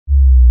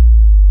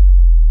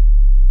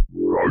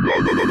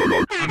I'm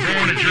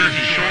going to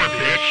Jersey Shore,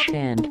 bitch.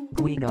 And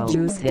Guido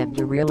Juice had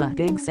gorilla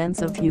big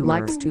sense of humor.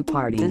 Likes to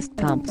party. Fist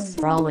pumps.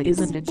 Frolic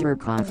isn't a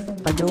jerk off.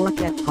 A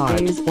dork at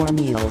parties or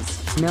meals.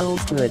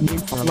 Smells good.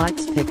 Info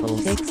likes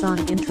pickles. Takes on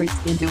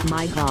interest into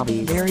my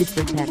hobby. Very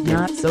protect.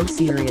 Not so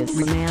serious.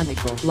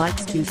 Romantical.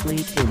 Likes to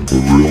sleep in.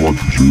 Gorilla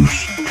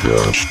Juice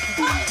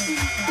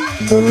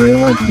Cast.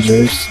 Gorilla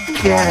Juice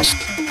Cast.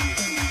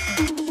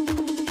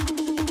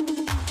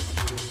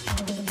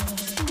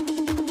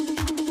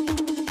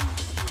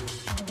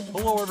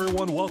 Hello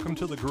everyone, welcome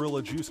to the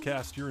Gorilla Juice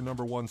Cast, your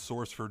number one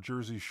source for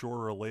Jersey Shore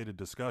related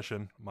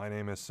discussion. My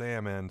name is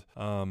Sam, and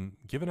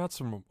giving out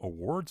some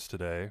awards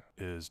today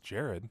is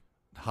Jared.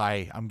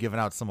 Hi, I'm giving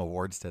out some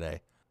awards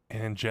today.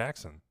 And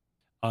Jackson.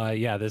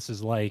 Yeah, this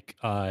is like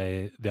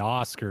the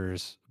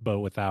Oscars, but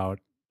without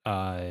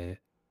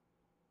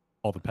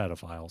all the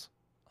pedophiles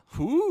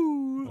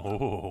Ooh.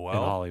 Oh, in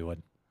well,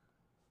 Hollywood.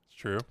 it's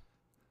true.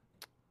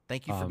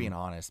 Thank you for being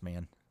honest,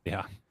 man.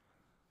 Yeah.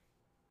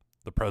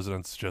 The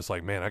president's just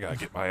like, man, I gotta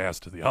get my ass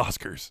to the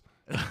Oscars.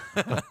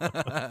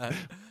 I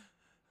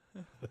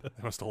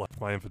must have left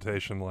my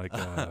invitation like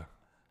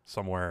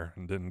somewhere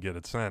and didn't get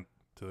it sent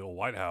to the old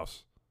White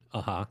House.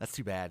 Uh-huh. That's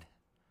too bad.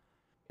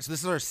 So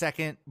this is our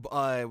second.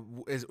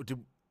 Is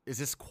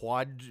this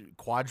quadrually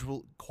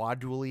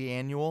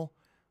annual?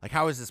 Like,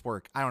 how does this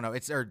work? I don't know.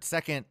 It's our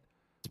second.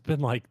 It's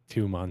been like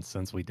 2 months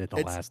since we did the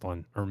It's- last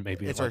one, or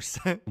maybe It's like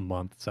our a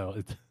month. So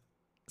it's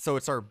so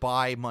it's our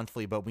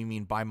bi-monthly, but we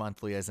mean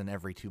bi-monthly as in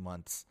every 2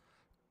 months.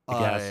 I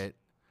guess.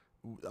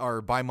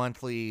 Our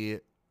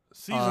bi-monthly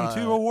Season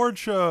 2 award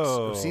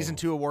show. season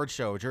 2 award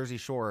show, Jersey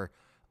Shore.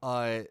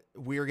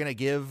 We are gonna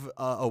give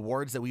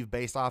awards that we've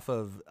based off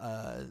of.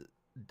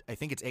 I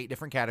think it's 8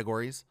 different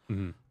categories.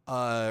 Mhm.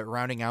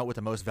 Rounding out with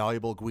the most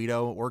valuable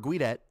Guido or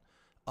Guidette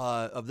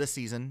of this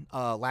season.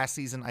 Last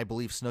season, I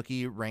believe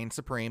Snooki reigned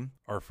supreme.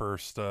 Our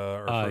first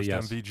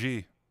yes.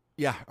 MVG.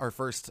 Yeah, our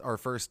first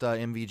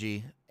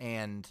MVG,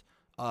 and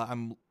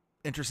I'm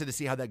interested to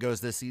see how that goes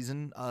this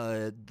season.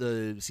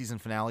 The season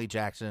finale,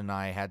 Jackson and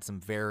I had some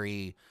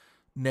very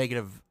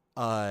negative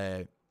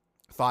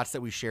thoughts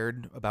that we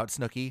shared about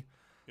Snooki.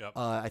 Yep.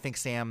 I think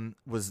Sam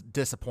was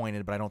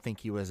disappointed, but I don't think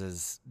he was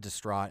as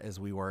distraught as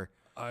we were.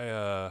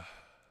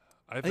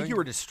 I think you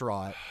were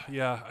distraught.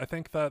 Yeah, I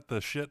think that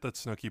the shit that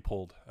Snooki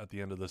pulled at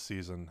the end of the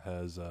season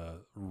has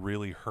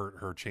really hurt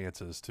her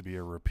chances to be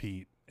a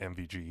repeat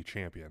MVG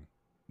champion.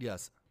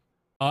 Yes.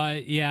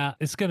 Yeah,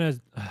 it's gonna.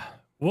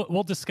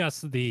 We'll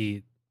discuss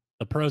the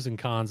pros and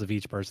cons of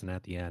each person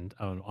at the end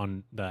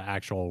on the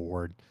actual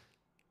award.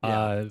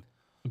 Yeah.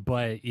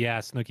 But yeah,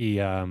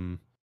 Snooki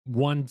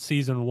won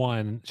season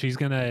 1. She's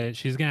gonna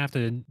have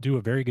to do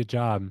a very good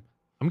job.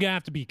 I'm gonna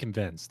have to be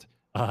convinced.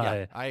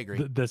 Yeah, I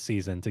agree. This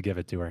season to give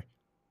it to her,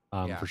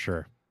 Yeah. for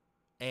sure.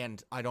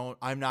 And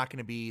I'm not going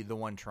to be the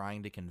one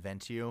trying to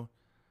convince you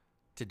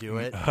to do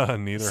it.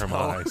 Neither am So-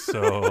 I.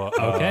 So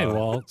Okay,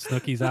 well,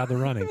 Snooki's out of the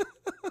running.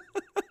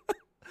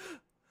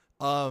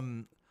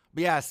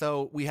 But yeah,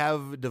 so we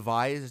have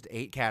devised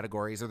 8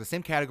 categories. They're the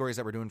same categories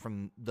that we're doing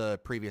from the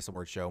previous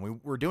award show. And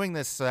we're doing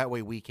this so that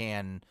way we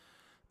can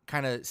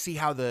kind of see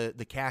how the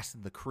cast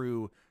and the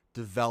crew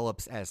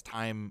develops as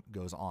time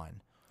goes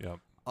on. Yep.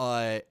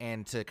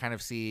 And to kind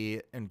of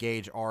see and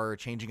gauge our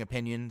changing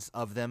opinions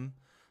of them.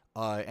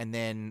 And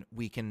then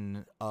we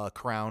can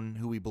crown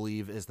who we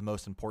believe is the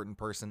most important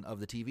person of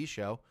the TV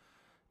show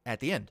at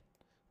the end.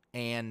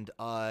 And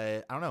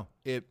I don't know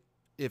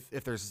if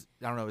there's,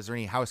 I don't know, is there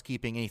any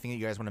housekeeping, anything that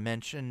you guys want to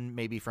mention,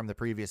 maybe from the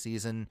previous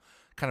season,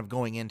 kind of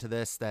going into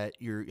this that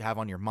you have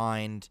on your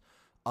mind,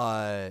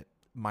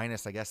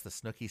 minus, I guess, the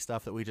Snooki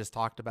stuff that we just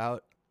talked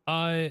about?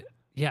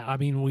 Yeah, I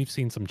mean, we've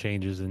seen some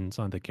changes in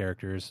some of the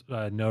characters,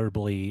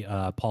 notably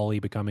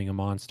Paulie becoming a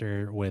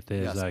monster with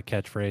his Yes.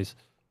 catchphrase.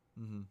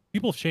 Mm-hmm.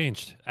 People have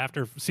changed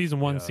after season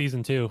 1, Yeah.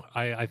 season 2.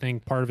 I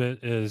think part of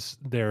it is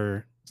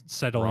they're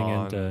settling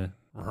into.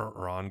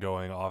 Ron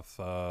going off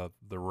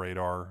the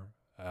radar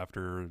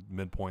after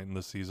midpoint in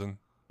the season.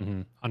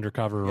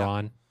 Undercover Yeah.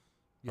 Ron.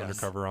 Yes.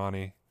 Undercover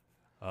Ronnie.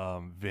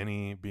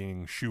 Vinny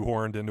being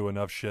shoehorned into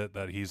enough shit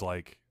that he's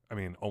like, I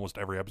mean, almost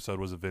every episode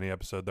was a Vinny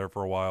episode there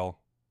for a while.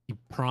 He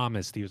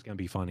promised he was going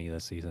to be funny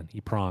this season. He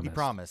promised. He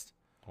promised.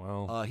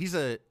 Well, He's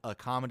a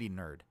comedy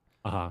nerd.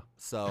 Uh-huh.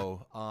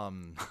 So,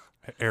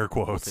 air we'll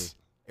quotes see.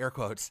 Air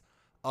quotes.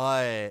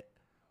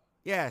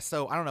 Yeah,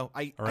 so I don't know.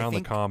 I around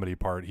think, the comedy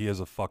part. He is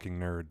a fucking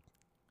nerd.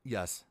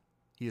 yes,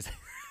 he is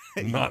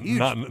Not huge.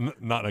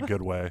 not in a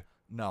good way.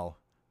 No,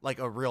 like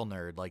a real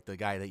nerd, like the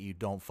guy that you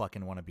don't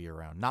fucking want to be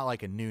around. Not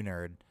like a new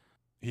nerd.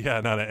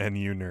 Yeah, not an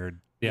NU nerd.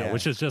 Yeah, Yeah.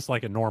 which is just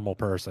like a normal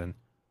person.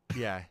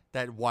 Yeah,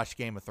 that watched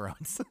Game of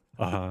Thrones.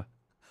 Uh-huh.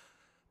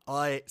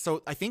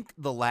 So I think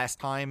the last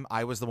time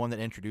I was the one that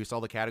introduced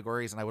all the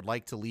categories, and I would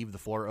like to leave the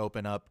floor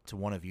open up to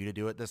one of you to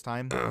do it this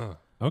time.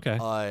 Okay.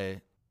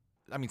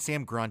 I mean,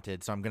 Sam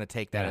grunted, so I'm going to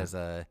take that Yeah. as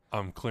a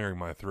I'm clearing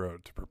my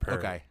throat to prepare.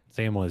 okay.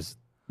 Sam was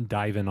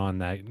diving on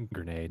that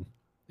grenade.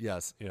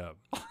 Yes, Yeah.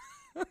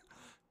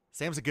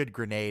 Sam's a good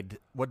grenade.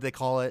 What do they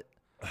call it?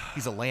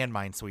 He's a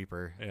landmine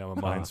sweeper. Yeah, I'm a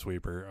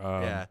minesweeper.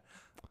 Yeah.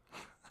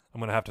 I'm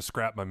going to have to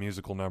scrap my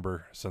musical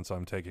number since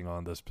I'm taking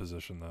on this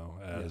position, though,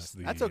 as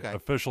the that's okay.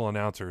 official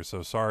announcer.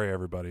 So sorry,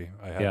 everybody.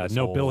 I had Yeah, this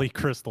no whole- Billy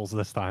Crystals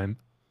this time.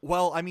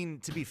 Well, I mean,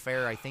 to be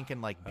fair, I think in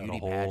like I had a beauty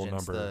whole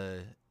pageants,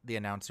 number. the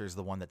announcer is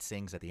the one that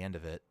sings at the end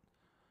of it.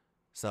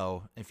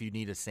 So if you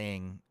need to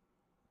sing,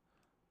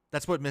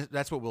 that's what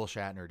Will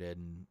Shatner did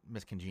in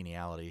Miss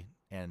Congeniality,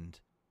 and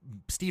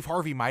Steve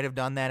Harvey might have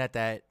done that at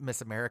that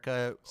Miss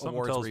America Something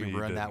Awards tells where me he he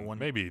ruined that didn't. one.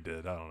 Maybe he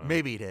did. I don't know.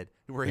 Maybe he did,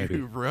 where he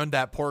Maybe. ruined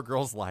that poor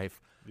girl's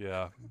life.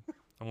 Yeah.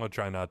 I'm going to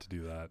try not to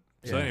do that.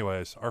 So Yeah.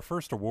 anyways, our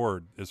first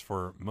award is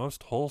for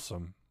most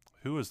wholesome.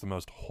 Who is the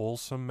most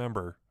wholesome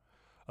member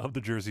of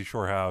the Jersey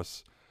Shore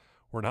house?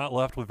 We're not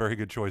left with very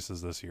good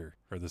choices this year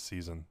or this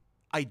season.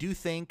 I do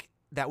think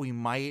that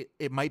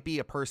it might be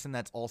a person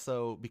that's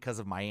also, because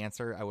of my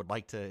answer, I would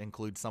like to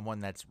include someone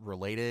that's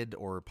related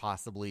or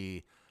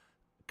possibly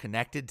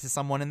connected to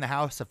someone in the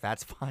house, if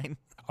that's fine.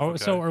 Oh,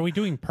 so Okay. are we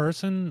doing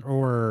person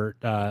or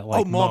like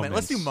moment. moments?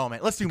 Let's do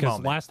moment. Let's do Because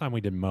moment. last time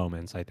we did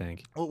moments, I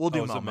think. We'll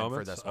do Oh, is it moment for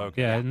moments? this one.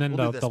 Okay. Yeah, and then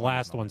we'll do the this one as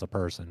last moment. one's a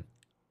person.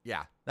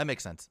 Yeah, that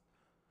makes sense.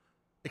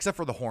 Except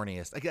for the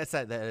horniest. I guess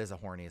that is a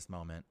horniest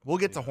moment. We'll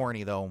get to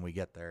horny though when we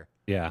get there.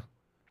 Yeah.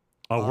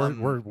 Oh,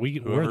 we're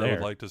Whoever there.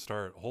 would like to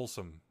start.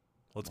 Wholesome.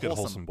 Let's get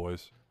Wholesome. wholesome,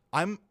 boys.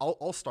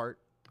 I'll start.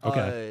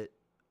 Okay.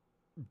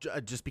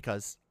 Just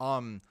because.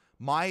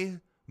 My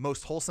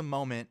most wholesome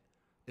moment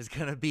is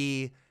gonna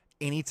be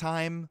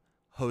anytime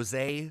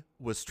Jose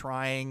was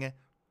trying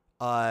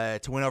to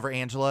win over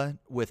Angela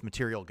with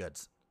material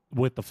goods.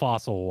 With the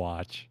fossil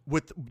watch.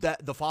 With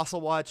the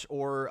fossil watch,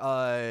 or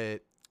I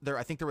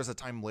think there was a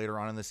time later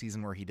on in the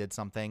season where he did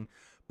something,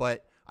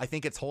 but I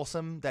think it's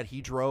wholesome that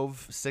he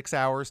drove 6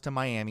 hours to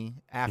Miami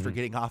after Mhm.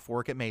 getting off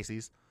work at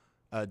Macy's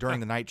during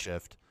the night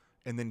shift,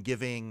 and then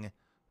giving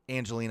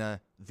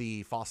Angelina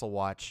the fossil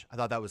watch. I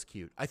thought that was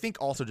cute. I think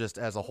also just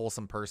as a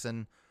wholesome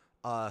person,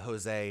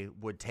 Jose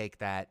would take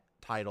that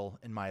title,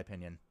 in my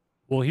opinion.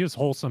 Well, he was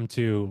wholesome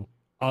to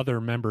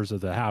other members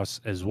of the house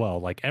as well.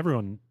 Like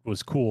everyone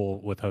was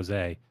cool with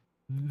Jose.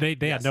 They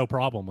Yes. had no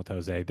problem with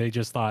Jose. They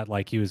just thought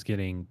like he was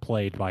getting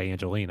played by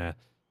Angelina.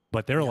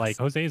 But they're Yes. like,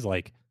 Jose's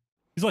like,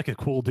 he's like a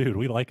cool dude.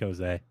 We like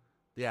Jose.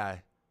 Yeah,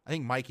 I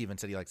think Mike even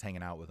said he likes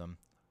hanging out with him.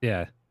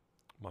 Yeah.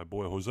 My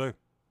boy Jose.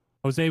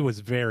 Jose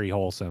was very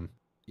wholesome.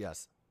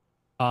 Yes.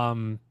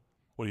 Um,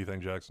 What do you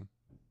think, Jackson?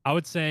 I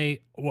would say,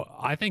 well,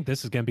 I think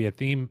this is going to be a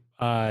theme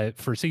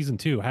for season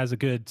 2. Has a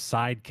good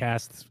side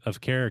cast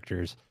of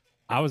characters.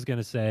 I was going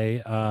to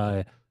say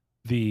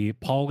the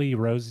Paulie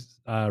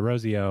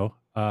Rosio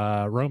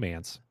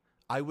romance.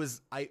 That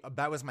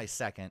was my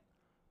second.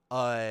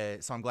 So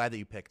I'm glad that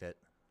you picked it.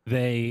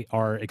 They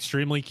are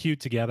extremely cute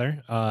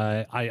together.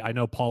 I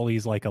know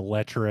Paulie's like a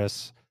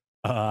lecherous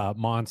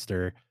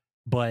monster,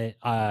 but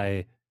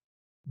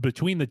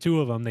between the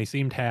two of them, they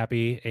seemed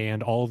happy,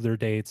 and all of their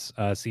dates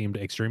seemed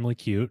extremely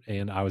cute,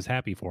 and I was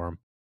happy for them.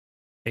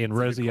 And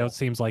That's a good Rosio call.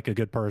 seems like a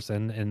good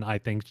person, and I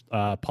think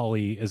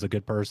Paulie is a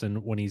good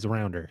person when he's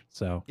around her.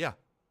 So Yeah.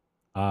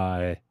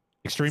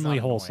 extremely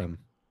It's not wholesome.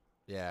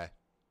 Yeah.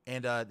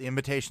 And the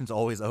invitation's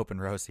always open,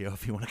 Rocio,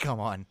 if you want to come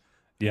on.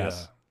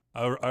 Yes.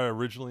 Yeah. I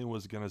originally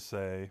was going to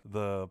say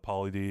the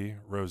Pauly D.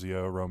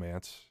 Rosio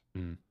romance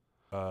Mm.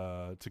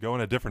 to go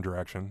in a different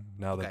direction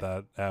now that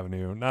Okay. that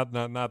avenue, not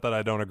that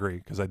I don't agree,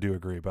 because I do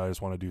agree, but I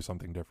just want to do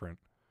something different.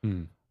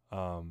 Mm.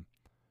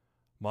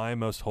 My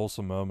most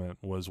wholesome moment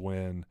was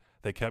when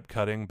they kept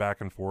cutting back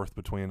and forth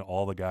between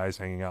all the guys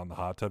hanging out in the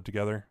hot tub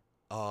together,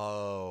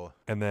 Oh.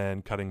 and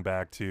then cutting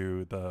back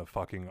to the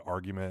fucking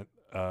argument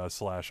 /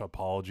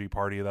 apology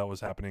party that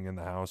was happening in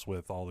the house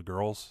with all the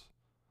girls.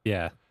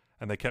 Yeah.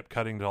 And they kept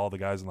cutting to all the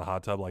guys in the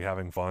hot tub, like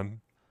having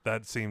fun.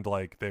 That seemed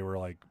like they were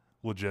like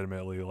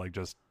legitimately like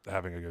just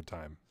having a good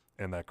time.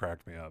 And that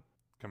cracked me up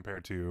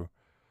compared to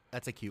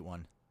That's a cute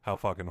one. how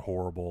fucking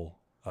horrible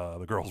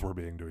the girls were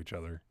being to each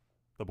other.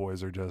 The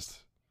boys are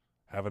just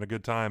having a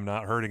good time,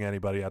 not hurting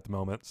anybody at the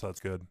moment. So that's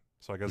good.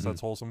 So I guess Mhm.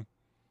 that's wholesome.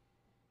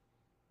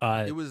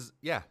 It was,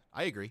 yeah,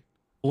 I agree.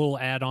 A little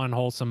add-on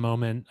wholesome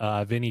moment.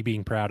 Vinny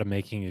being proud of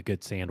making a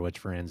good sandwich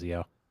for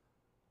Enzio.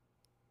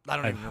 I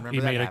don't even remember He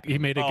that made happening. he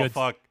made a Oh, good.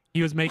 fuck.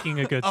 He was making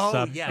a good Oh,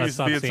 sub, yes. a He's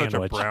sub being such a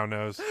sandwich, brown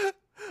nose.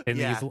 and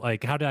Yeah. he's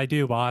like, "How did I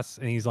do, boss?"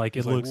 And he's like,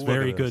 He's "It like, looks "Look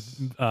very at good,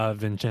 this."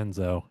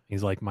 Vincenzo."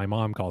 He's like, "My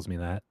mom calls me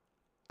that."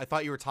 I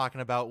thought you were talking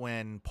about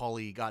when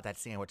Paulie got that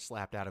sandwich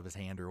slapped out of his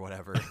hand or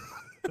whatever.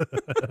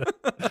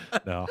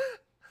 No.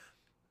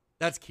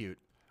 That's cute.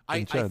 I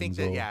think that,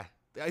 Vincenzo. yeah.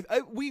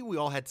 We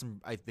all had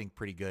some, I think,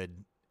 pretty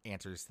good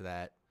answers to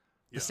that.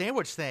 The Yeah.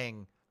 sandwich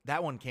thing,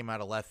 that one came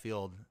out of left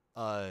field.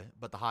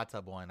 But the hot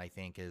tub one, I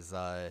think, is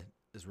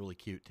really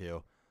cute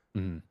too.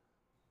 Mhm.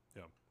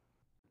 Yeah.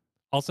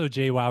 Also,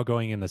 JWoww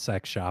going in the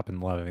sex shop and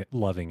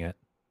loving it.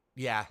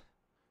 Yeah.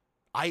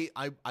 I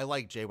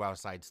like JWoww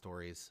side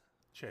stories.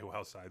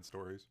 JWoww side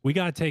stories. We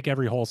got to take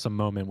every wholesome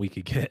moment we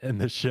could get in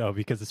this show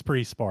because it's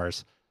pretty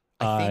sparse.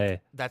 I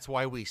think that's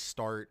why we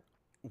start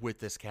with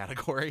this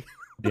category.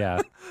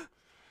 Yeah.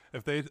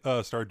 If they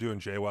start doing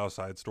JWoww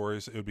side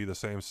stories, it would be the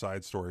same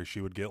side story.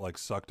 She would get like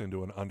sucked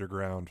into an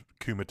underground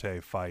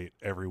Kumite fight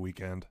every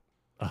weekend,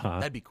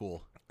 That'd be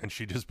cool. and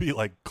she'd just be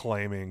like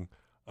claiming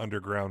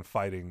underground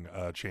fighting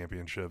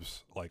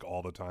championships like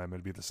all the time.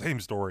 It'd be the same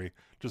story,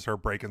 just her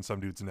breaking some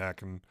dude's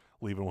neck and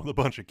leaving with a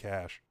bunch of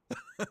cash.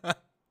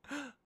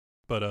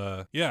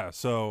 But yeah,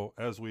 so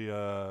as we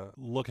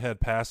look ahead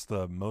past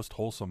the most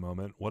wholesome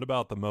moment, what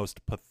about the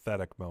most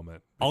pathetic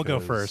moment? I'll go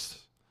Because first.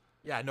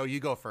 Yeah, no, you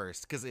go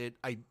first because go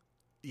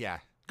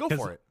 'Cause-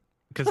 for it.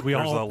 Because we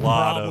There's all a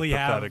lot of probably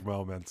pathetic have.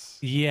 moments.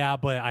 Yeah,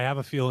 but I have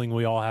a feeling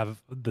we all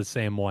have the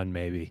same one,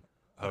 maybe.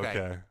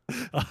 Okay.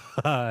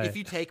 Okay. If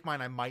you take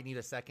mine, I might need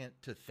a second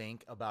to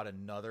think about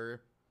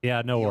another.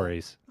 Yeah, no Deal.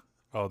 worries.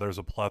 Oh, there's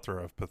a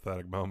plethora of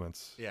pathetic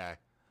moments. Yeah.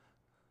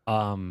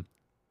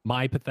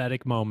 My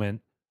pathetic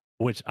moment,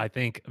 which I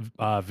think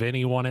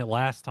Vinny won it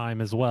last time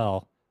as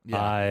well.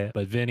 Yeah.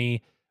 But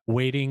Vinny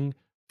waiting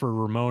for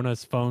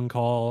Ramona's phone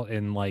call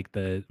and like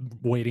the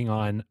waiting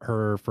on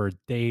her for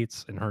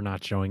dates and her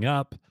not showing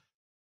up,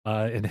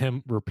 and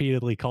him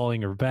repeatedly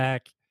calling her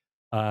back.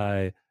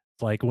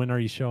 It's like, when are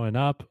you showing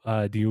up?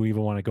 Do you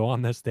even want to go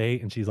on this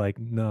date? And she's like,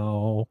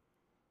 no.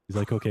 He's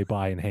like, okay,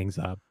 bye, and hangs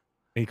up.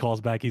 And he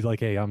calls back. He's like,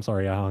 hey, I'm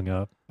sorry, I hung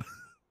up.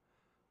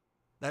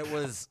 That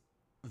was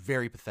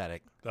very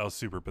pathetic. That was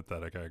super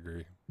pathetic. I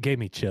agree. Gave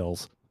me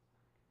chills.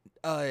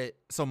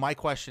 So my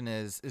question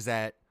is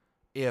that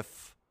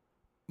if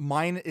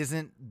mine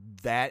isn't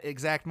that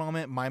exact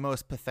moment, my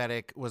most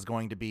pathetic was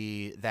going to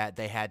be that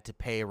they had to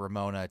pay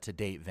Ramona to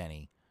date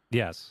Vinny.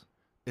 Yes.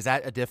 Is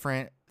that a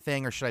different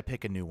thing, or should I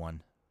pick a new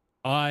one?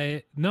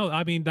 No,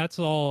 I mean, that's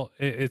all.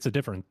 It's a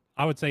different,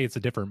 I would say it's a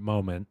different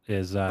moment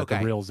is the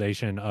Okay.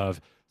 realization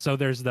of, so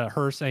there's the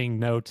her saying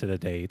no to the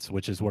dates,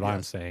 which is what I'm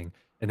Yes. saying,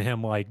 and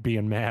him like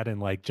being mad and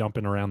like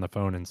jumping around the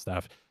phone and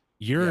stuff.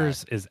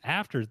 Yours is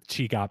after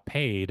she got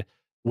paid,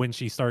 when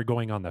she started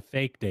going on the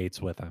fake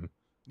dates with him.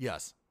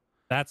 Yes.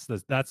 That's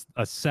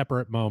a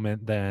separate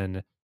moment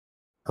than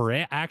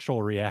her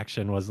actual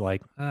reaction was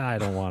like, I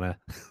don't want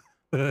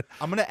to.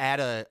 I'm gonna add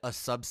a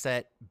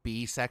subset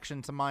B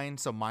section to mine.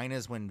 So mine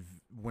is when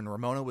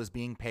Ramona was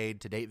being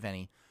paid to date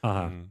Vinny.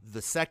 Mhm.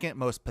 The second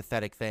most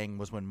pathetic thing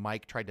was when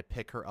Mike tried to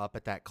pick her up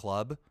at that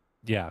club.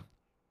 Yeah.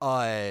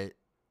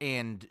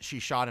 And she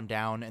shot him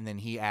down, and then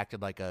he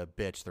acted like a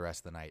bitch the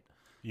rest of the night.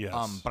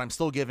 Yes. But I'm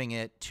still giving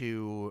it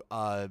to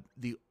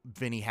the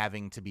Vinny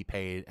having to be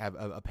paid, have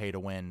a pay to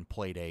win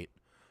play date.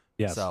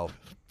 Yes. So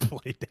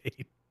Play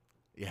date.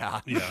 yeah,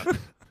 Yeah.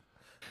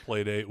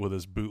 Play date with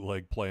his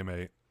bootleg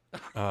playmate.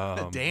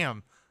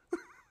 damn.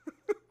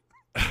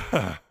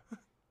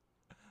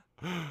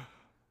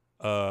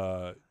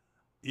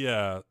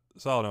 Yeah.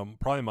 So I don't know.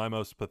 Probably my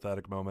most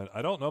pathetic moment.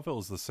 I don't know if it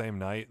was the same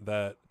night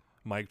that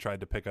Mike tried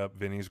to pick up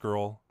Vinny's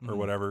girl or Mhm.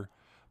 whatever,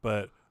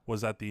 but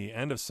was at the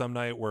end of some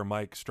night where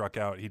Mike struck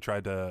out. He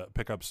tried to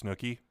pick up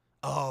Snooki,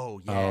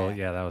 Oh yeah. Oh,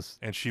 yeah, that was.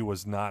 and she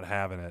was not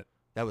having it.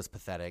 That was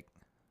pathetic.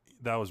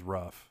 That was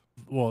rough.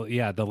 Well,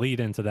 yeah, the lead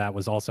into that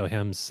was also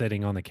him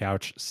sitting on the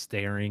couch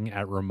staring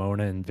at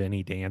Ramona and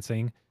Vinny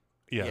dancing,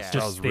 Yes, Yeah. that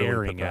just was really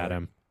staring at pathetic.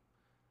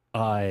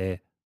 him.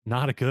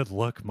 Not a good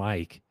look,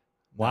 Mike.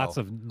 Lots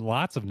No.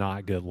 of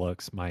not good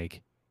looks,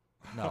 Mike.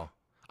 No.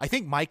 I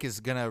think Mike is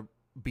gonna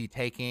be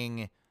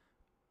taking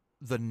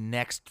the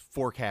next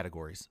 4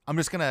 categories. I'm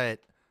just gonna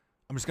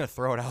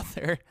throw it out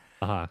there.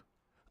 Uh-huh.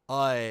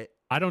 Uh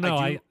I don't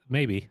know. do-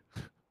 Maybe.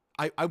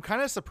 I'm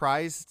kind of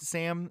surprised,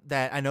 Sam,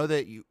 that I know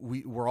that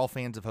we're all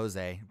fans of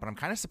Jose, but I'm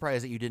kind of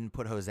surprised that you didn't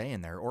put Jose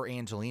in there or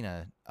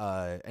Angelina,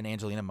 an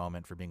Angelina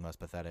moment for being most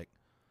pathetic.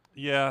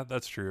 Yeah,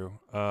 that's true.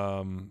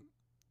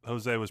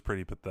 Jose was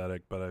pretty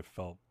pathetic, but I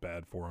felt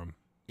bad for him.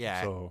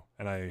 Yeah. So,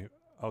 and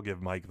I'll give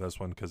Mike this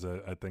one because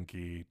I think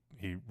he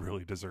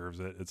really deserves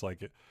it. It's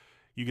like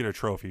you get a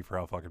trophy for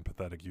how fucking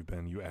pathetic you've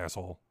been, you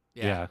asshole.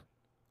 Yeah.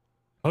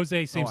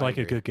 Jose seems I like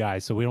a agree. good guy,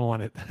 so we don't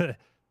want it.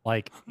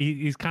 Like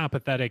he's kind of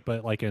pathetic,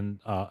 but like in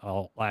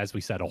as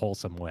we said, a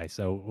wholesome way.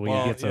 So we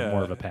Well, get some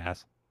more of yeah. a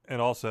pass. And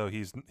also,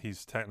 he's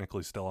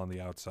technically still on the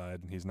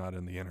outside. He's not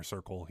in the inner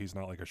circle. He's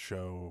not like a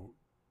show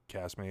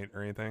castmate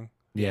or anything.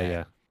 Yeah, Yeah.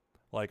 yeah.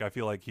 Like I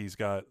feel like he's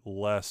got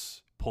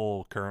less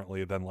pull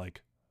currently than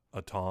like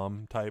a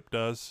Tom type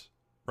does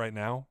right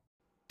now.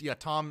 Yeah,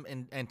 Tom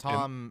and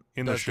Tom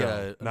in the does get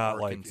show, an not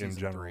arc like in season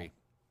general. 3.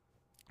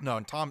 No,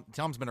 and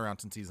Tom's been around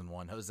since season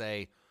 1.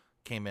 Jose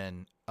came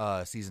in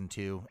season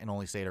 2 and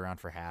only stayed around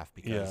for half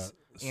because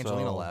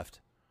Angelina so, left.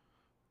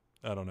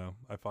 I don't know.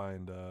 I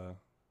find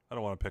I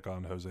don't want to pick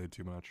on Jose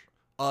too much.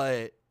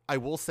 I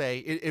will say,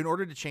 in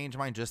order to change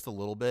mine just a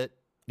little bit,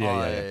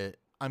 Yeah.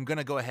 I'm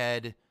gonna go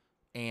ahead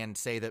and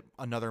say that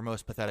another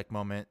most pathetic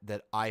moment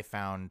that I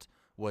found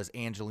was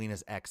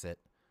Angelina's exit,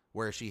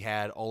 where she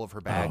had all of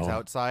her bags Oh.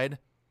 outside.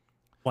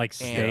 Like And,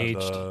 staged.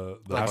 The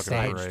like fucking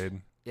staged.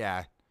 parade.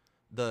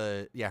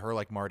 Yeah, her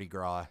like Mardi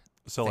Gras.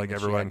 So thing like that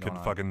she everyone had could going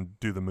on. fucking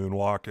do the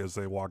moonwalk as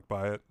they walked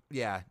by it.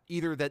 Yeah,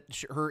 either that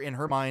her in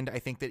her mind, I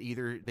think that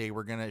either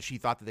she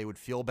thought that they would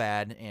feel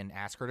bad and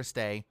ask her to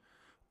stay,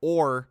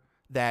 or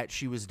that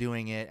she was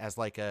doing it as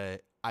like a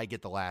I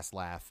get the last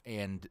laugh,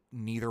 and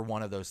neither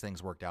one of those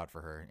things worked out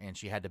for her. And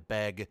she had to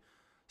beg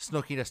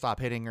Snooki to stop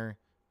hitting her,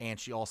 and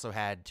she also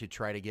had to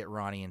try to get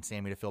Ronnie and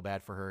Sammy to feel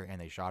bad for her, and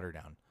they shot her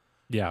down.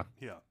 Yeah.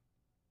 Yeah.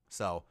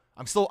 So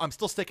I'm still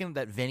sticking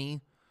that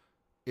Vinny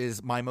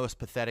is my most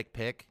pathetic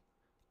pick.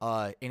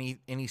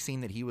 Any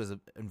scene that he was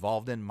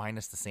involved in,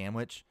 minus the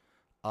sandwich.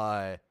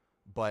 But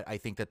I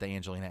think that the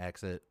Angelina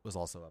exit was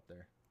also up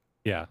there.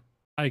 Yeah,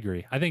 I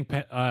agree. I think,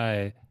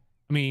 I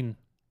mean,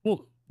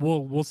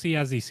 we'll see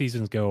as these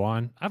seasons go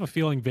on. I have a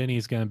feeling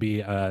Vinny's going to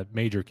be a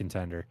major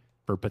contender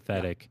for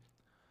pathetic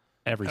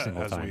every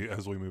single time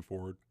as we move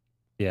forward.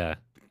 Yeah.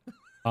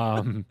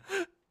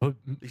 But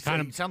You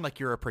kind sound like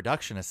you're a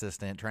production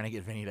assistant trying to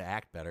get Vinny to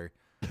act better.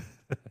 Come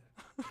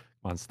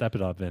on, step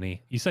it up,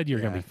 Vinny. You said you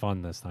were going to Yeah. be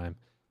fun this time.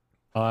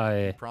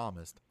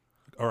 Promised.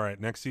 All right,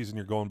 next season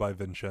you're going by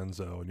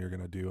Vincenzo and you're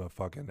gonna do a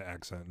fucking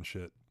accent and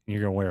shit.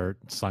 You're going to wear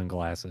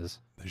sunglasses.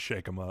 They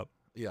shake him up.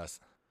 Yes.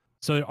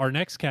 So our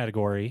next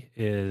category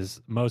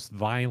is most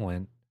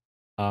violent,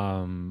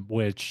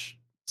 which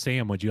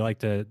Sam, would you like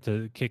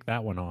to kick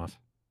that one off?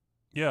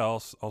 Yeah, I'll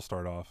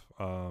start off.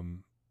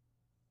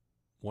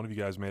 One of you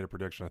guys made a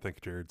prediction. I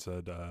think Jared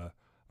said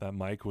that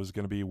Mike was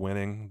going to be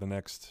winning the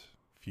next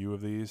few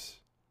of these.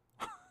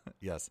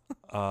 Yes.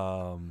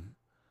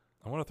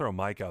 I want to throw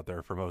Mike out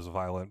there for most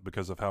violent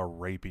because of how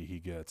rapey he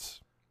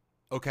gets.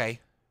 Okay.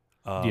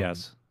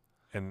 Yes.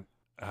 And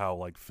how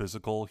like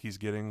physical he's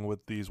getting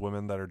with these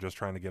women that are just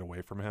trying to get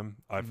away from him.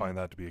 I find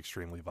that to be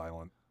extremely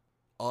violent.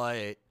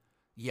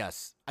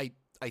 Yes. I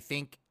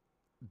think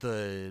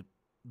the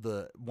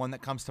one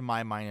that comes to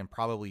my mind and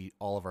probably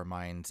all of our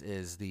minds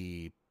is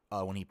the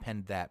when he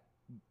pinned that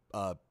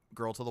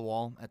girl to the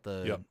wall at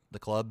the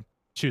club.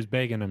 She was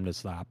begging him to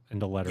stop and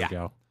to let her Yeah.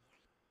 go.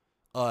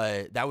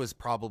 That was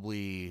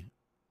probably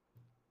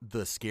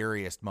the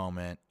scariest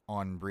moment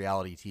on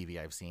reality TV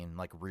I've seen,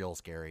 like real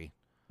scary.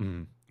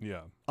 Mhm.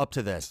 Yeah. Up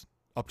to this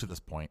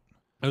point.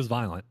 It was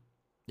violent.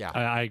 Yeah.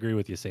 I agree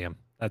with you, Sam.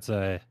 That's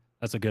a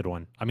good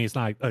one. I mean, it's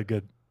not a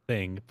good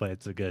thing, but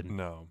it's a good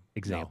No.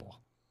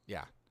 example.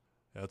 Yeah.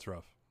 That's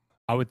rough.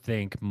 I would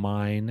think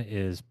mine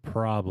is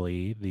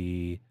probably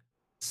the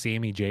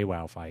Sammy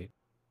JWoww fight.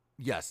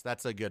 Yes,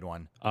 that's a good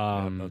one.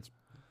 Yeah, that's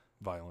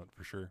violent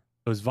for sure.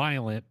 It was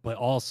violent, but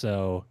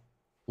also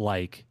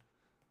like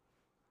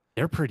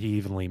they're pretty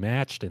evenly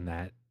matched in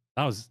that.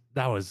 That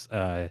was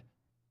a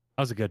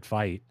good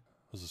fight.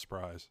 It was a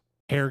surprise.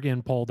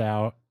 Harrigan pulled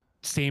out.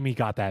 Sammy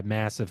got that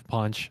massive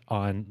punch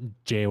on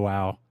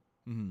JWoww.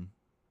 Mm-hmm.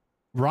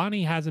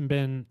 Ronnie hasn't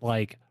been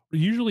like,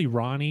 usually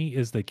Ronnie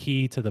is the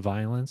key to the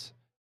violence.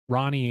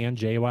 Ronnie and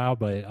JWoww,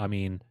 but I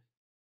mean,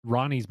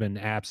 Ronnie's been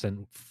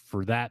absent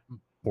for that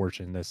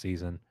portion this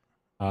season.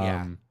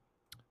 Yeah.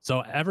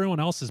 So everyone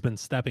else has been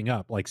stepping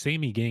up. Like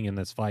Sammy getting in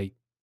this fight,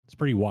 it's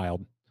pretty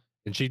wild,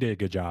 and she did a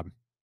good job.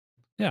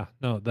 Yeah,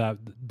 no,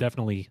 that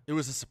definitely. It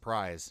was a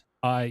surprise.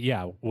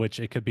 Yeah, which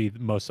it could be the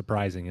most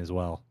surprising as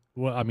well.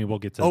 Well, I mean, we'll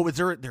get to. Oh,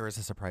 there is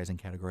a surprising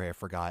category. I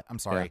forgot. I'm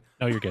sorry. Yeah.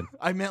 No, you're good.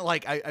 I meant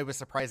like I was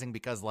surprising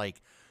because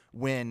like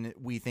when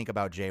we think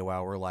about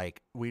JWoww, we're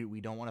like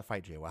we don't want to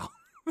fight JWoww.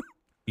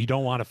 You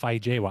don't want to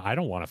fight JWoww. I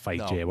don't want to fight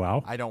No,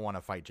 JWoww. I don't want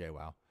to fight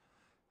JWoww.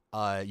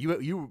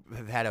 You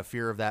have had a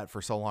fear of that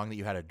for so long that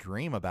you had a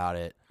dream about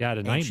it. Yeah, I had a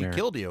and nightmare. she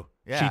killed you.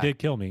 Yeah. She did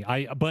kill me.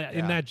 But in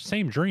Yeah. that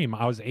same dream,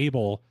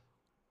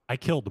 I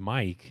killed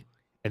Mike,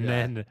 and Yeah.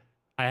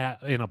 then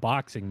in a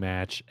boxing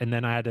match, and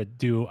then I had to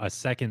do a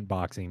second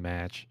boxing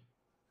match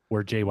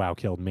where JWoww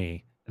killed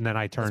me, and then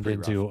I turned pretty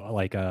into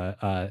like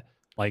a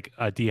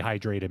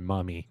dehydrated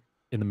mummy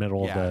in the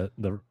middle Yeah.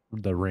 of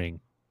the ring.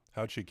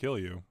 How'd she kill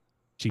you?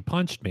 She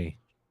punched me.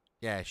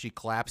 Yeah, she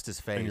collapsed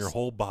his face. And your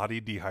whole body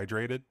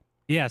dehydrated?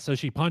 Yeah, so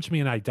she punched me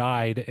and I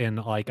died,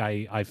 and like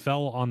I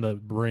fell on the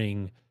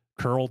ring,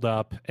 curled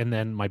up, and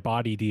then my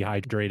body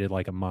dehydrated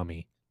like a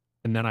mummy.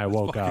 And then I That's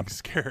woke fucking up.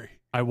 scary.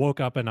 I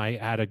woke up and I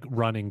had to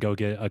run and go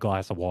get a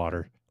glass of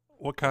water.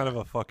 What kind of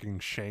a fucking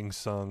Shang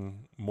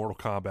Tsung Mortal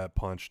Kombat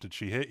punch did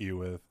she hit you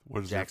with?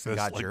 Was Jackson her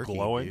fist got like jerky,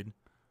 glowing? dude.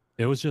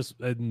 It was just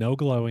no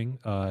glowing,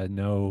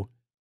 no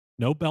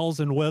bells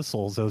and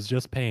whistles. It was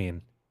just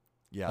pain.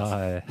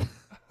 Yes.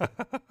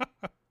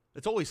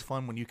 It's always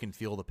fun when you can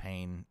feel the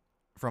pain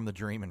from the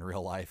dream in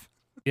real life.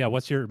 Yeah,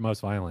 what's your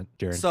most violent,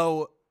 Jared?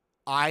 So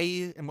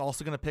I am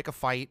also going to pick a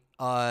fight.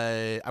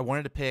 I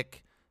wanted to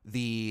pick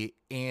the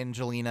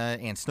Angelina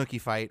and Snooki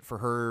fight for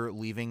her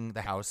leaving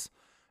the house.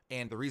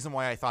 And the reason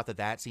why I thought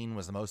that scene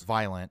was the most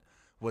violent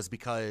was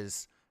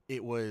because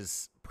it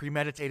was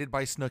premeditated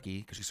by Snooki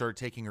because she started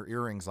taking her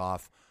earrings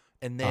off.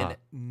 And then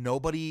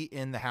nobody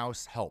in the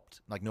house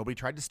helped. Like nobody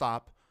tried to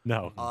stop.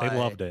 No, they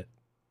loved it.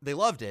 They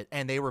loved it,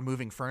 and they were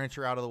moving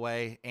furniture out of the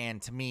way.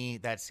 And to me,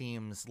 that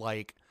seems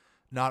like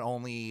not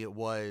only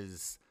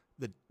was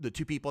the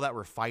two people that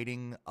were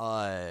fighting,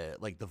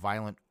 like the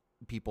violent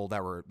people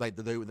that were like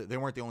they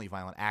weren't the only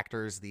violent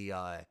actors.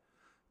 The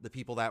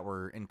people that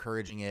were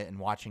encouraging it and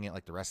watching it,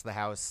 like the rest of the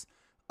house,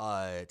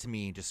 to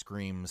me just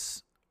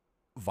screams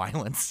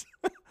violence.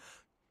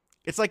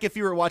 It's like if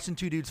you were watching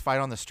two dudes fight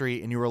on the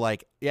street and you were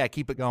like, "Yeah,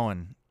 keep it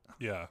going."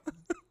 Yeah.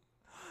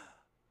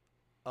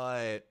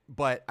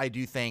 But I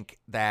do think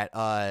that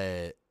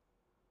the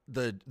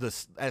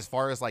as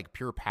far as like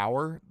pure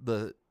power,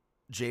 the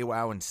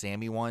JWoww and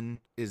Sammy one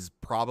is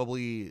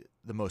probably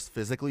the most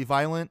physically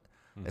violent.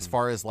 As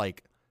far as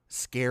like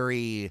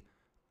scary,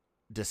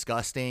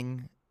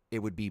 disgusting, it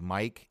would be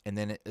Mike. And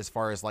then as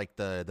far as like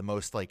the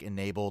most like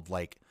enabled,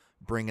 like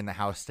bringing the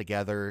house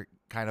together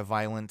kind of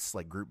violence,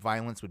 like group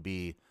violence, would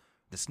be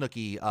the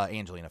Snooki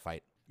Angelina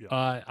fight.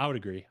 I would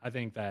agree. I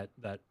think that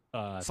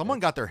Someone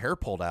got their hair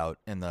pulled out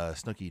in the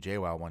Snooki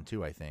JWoww one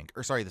too, I think.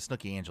 Or sorry, the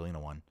Snooki Angelina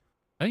one.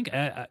 I think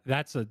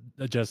that's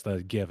just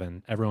a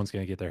given. Everyone's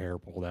gonna get their hair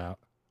pulled out,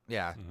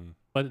 Yeah.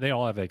 but they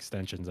all have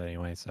extensions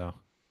anyway. So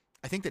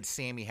I think that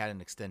Sammy had an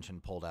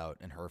extension pulled out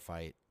in her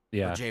fight.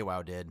 yeah, Or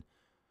JWoww did.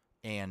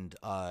 And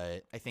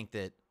I think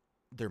that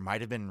there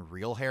might have been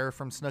real hair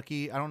from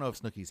Snooki. I don't know if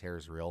Snooki's hair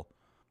is real.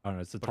 I don't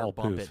know. It's a But her tall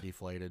bump poof. it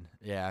deflated.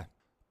 Yeah.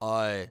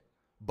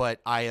 But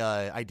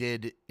I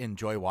did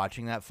enjoy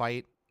watching that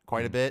fight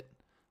quite a bit.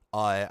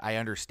 I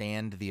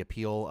understand the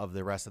appeal of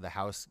the rest of the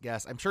house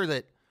guests. I'm sure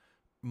that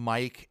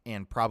Mike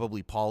and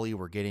probably Paulie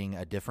were getting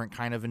a different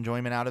kind of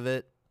enjoyment out of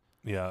it.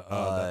 Yeah.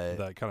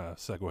 That kind of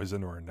segues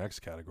into our next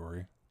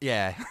category.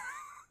 Yeah.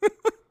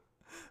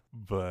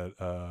 But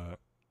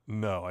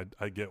no,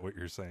 I get what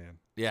you're saying.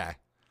 Yeah.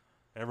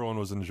 Everyone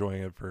was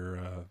enjoying it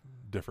for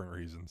different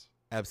reasons.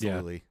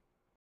 Absolutely.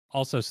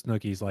 Also,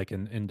 Snooki's like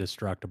an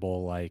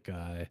indestructible like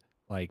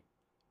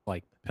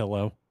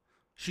pillow.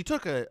 She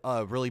took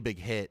a really big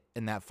hit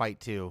in that fight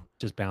too.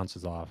 Just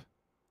bounces off.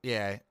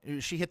 Yeah,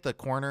 she hit the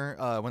corner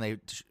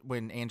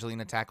when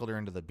Angelina tackled her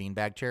into the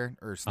beanbag chair,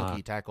 or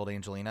Snooki tackled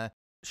Angelina.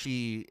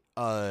 She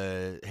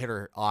hit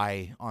her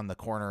eye on the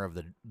corner of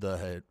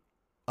the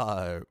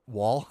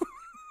wall.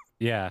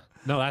 Yeah,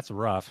 no, that's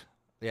rough.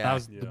 Yeah,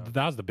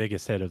 That was the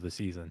biggest hit of the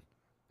season.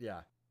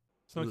 yeah,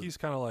 Snooki's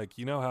kind of like,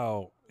 you know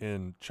how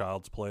in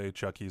Child's Play,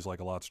 Chucky's like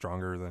a lot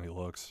stronger than he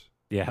looks?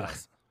 Yeah,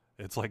 yes.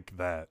 It's like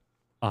that.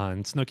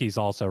 and Snooki's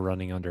also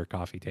running under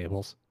coffee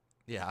tables,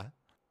 yeah,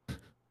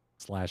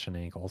 slashing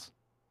ankles.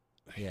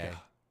 yeah.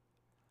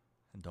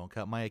 And don't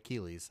cut my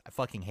Achilles. I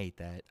fucking hate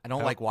that. I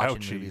don't Ouch- like watching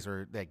ouchie. movies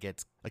where that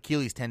gets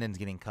Achilles tendons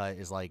getting cut.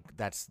 Is like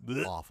that's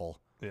Blech. awful.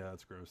 Yeah,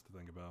 it's gross to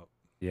think about.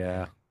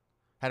 Yeah,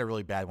 Had a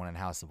really bad one in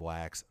House of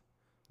Wax,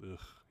 Ugh.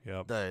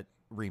 Yep. the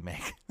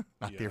remake,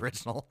 not the Yeah.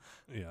 original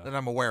Yeah. that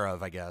I'm aware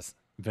of. I guess.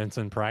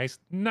 Vincent Price.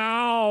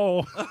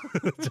 No,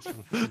 just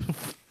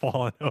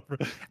falling over.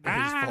 He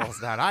Ah! falls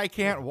down. I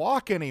can't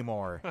walk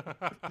anymore.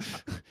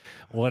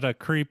 What a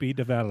creepy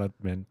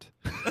development.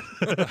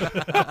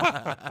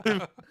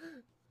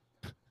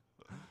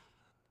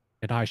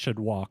 And I should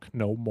walk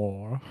no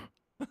more.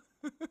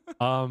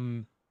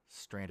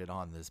 Stranded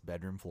on this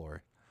bedroom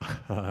floor.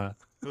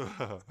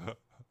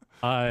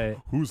 I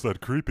Who's that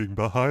creeping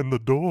behind the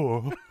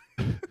door?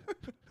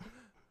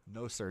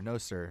 No, sir. No,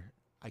 sir.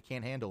 I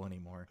can't handle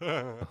anymore.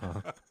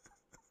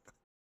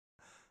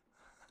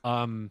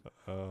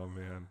 Oh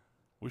man,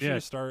 we should Yeah.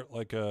 start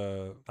like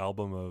a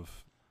album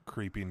of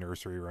creepy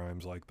nursery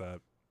rhymes like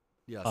that.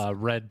 Yes.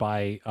 read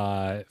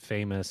by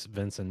famous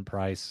Vincent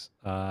Price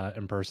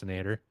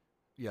impersonator,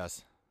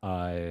 Yes.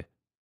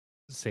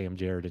 Sam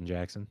Jared and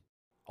Jackson.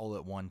 All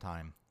at one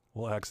time.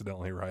 We'll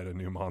accidentally write a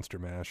new Monster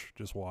Mash.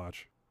 Just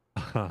watch.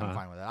 I'm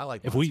fine with that. I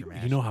like If Monster we,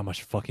 Mash. you know how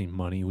much fucking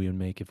money we would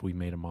make if we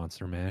made a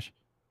Monster Mash.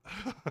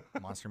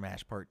 Monster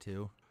Mash Part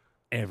 2.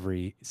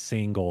 Every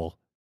single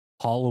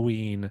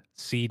Halloween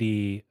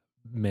CD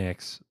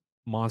mix,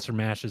 Monster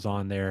Mash is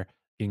on there,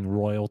 getting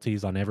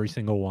royalties on every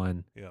single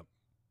one. Yep.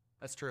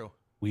 That's true.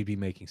 We'd be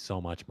making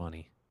so much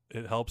money.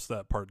 It helps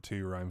that part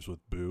 2 rhymes with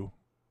boo.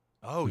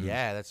 Oh,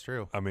 yeah, that's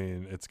true. I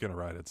mean, it's gonna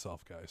write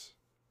itself, guys.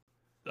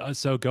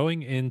 So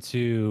going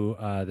into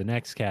the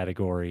next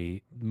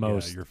category,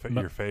 most Yeah,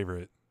 your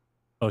favorite.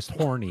 most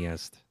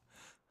horniest.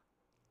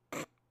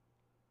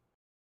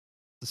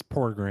 This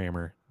poor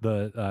grammar.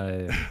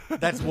 The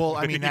That's well,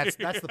 I mean that's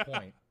the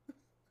point.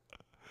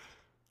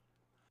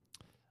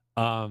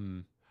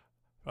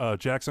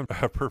 Jackson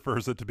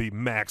prefers it to be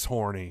max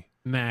horny.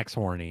 Max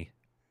horny.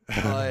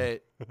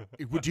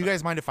 Would you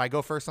guys mind if I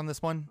go first on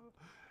this one?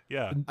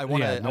 Yeah. I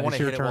want to Yeah, I want it's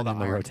to your hit it while turn the in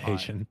the iron's hot.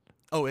 rotation.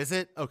 Oh, is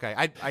it? Okay.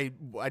 I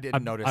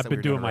didn't notice I've that we been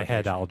were doing doing my a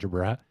head rotation.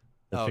 algebra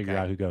to figure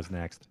Okay. out who goes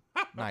next.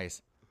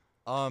 Nice.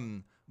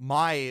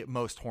 My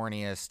most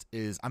horniest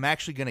is I'm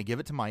actually going to give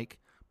it to Mike,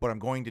 but I'm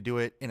going to do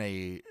it in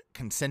a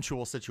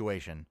consensual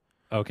situation.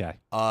 Okay.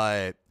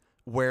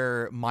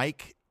 Where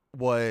Mike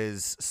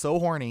was so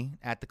horny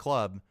at the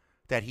club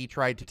that he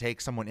tried to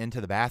take someone into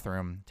the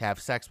bathroom to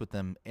have sex with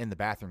them in the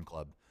bathroom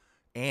club.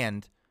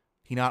 And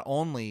he not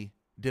only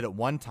did it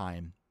one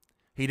time,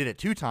 he did it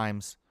 2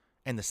 times,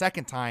 and the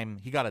second time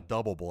he got a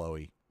double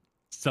blowy.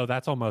 So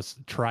that's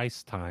almost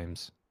trice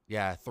times.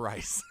 Yeah,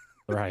 thrice.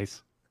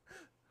 Thrice.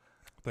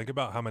 Think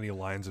about how many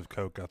lines of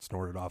coke got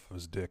snorted off of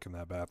his dick in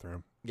that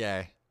bathroom.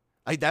 Yeah.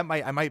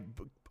 I might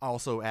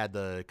also add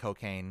the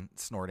cocaine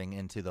snorting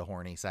into the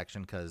horny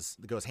section because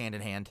it goes hand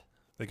in hand.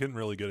 They couldn't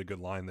really get a good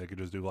line. They could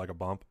just do like a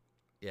bump.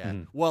 Yeah.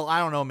 Mhm. Well, I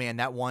don't know, man.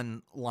 That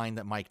one line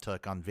that Mike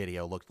took on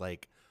video looked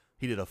like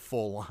he did a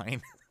full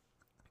line.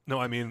 No,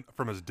 I mean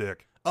from his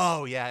dick.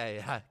 Oh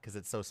yeah, because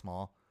it's so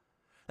small.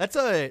 That's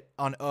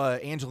on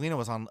Angelina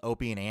was on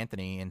Opie and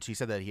Anthony, and she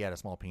said that he had a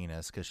small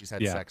penis because she's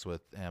had Yeah. sex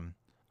with him.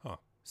 Huh.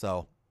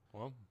 So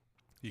Well,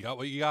 you got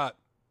what you got.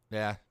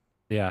 yeah,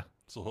 Yeah.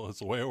 So it's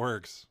the way it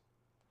works.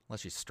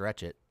 unless you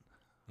stretch it.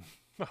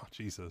 Oh,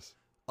 Jesus.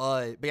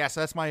 But yeah, so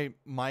that's my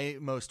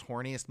most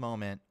horniest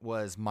moment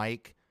was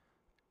Mike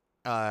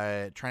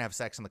trying to have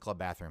sex in the club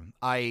bathroom.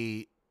 On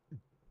I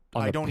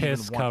the don't even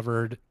piss want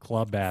covered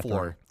club bathroom.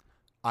 floor.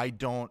 I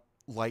don't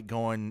like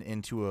going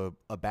into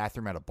a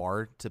bathroom at a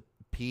bar to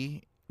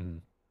pee.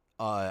 Mhm.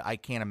 I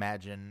can't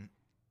imagine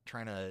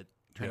trying to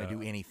Yeah.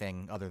 do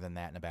anything other than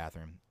that in a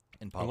bathroom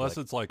in public. Unless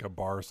it's like a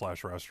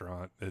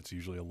bar/restaurant, it's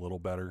usually a little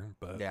better.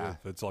 But Yeah.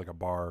 if it's like a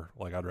bar,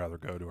 like I'd rather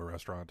go to a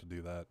restaurant to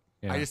do that.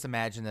 Yeah. I just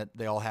imagine that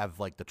they all have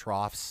like the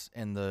troughs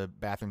in the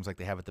bathrooms like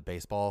they have at the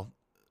baseball.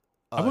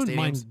 I wouldn't stadiums.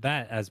 mind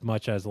that as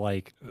much as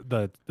like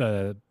the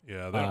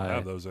Yeah, they don't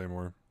have those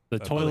anymore. the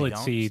At toilet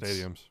don't? seats.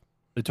 Stadiums.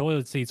 The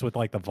toilet seats with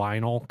like the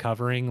vinyl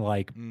covering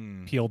like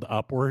Mm, peeled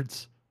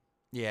upwards.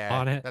 yeah,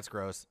 on it. that's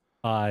gross.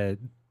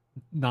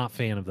 Not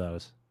fan of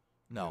those.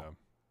 No. Yeah.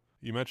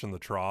 You mentioned the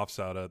troughs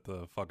out at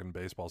the fucking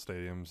baseball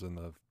stadiums and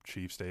the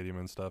Chief Stadium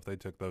and stuff. They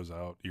took those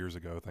out years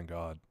ago, thank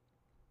God.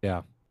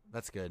 Yeah.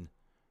 That's good.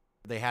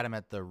 They had them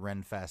at the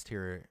Ren Fest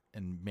here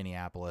in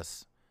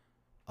Minneapolis,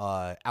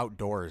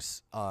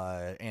 outdoors,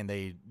 and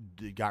they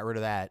got rid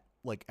of that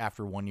like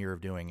after 1 year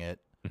of doing it.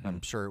 Mhm.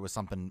 I'm sure it was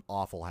something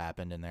awful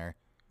happened in there.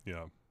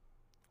 Yeah.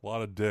 A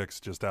lot of dicks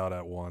just out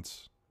at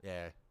once.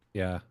 Yeah.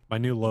 Yeah. My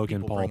new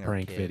Logan People Paul bring their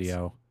prank kids.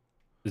 video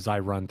is I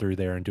run through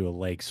there and do a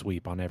leg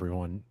sweep on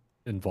everyone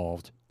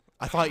involved.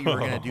 I thought you were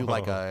gonna do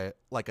like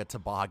a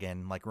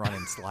toboggan, like run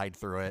and slide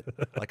through it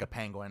like a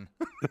penguin.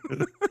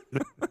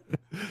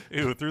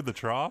 Ew, through the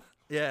trough?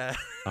 Yeah.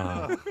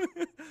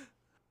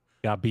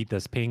 Gotta beat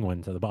this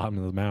penguin to the bottom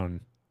of the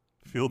mountain.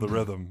 Feel the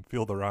rhythm,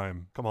 feel the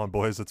rhyme. Come on,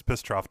 boys, it's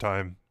piss trough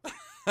time.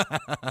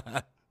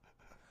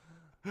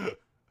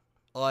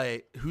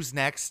 Who's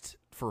next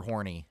for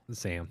horny?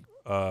 Sam.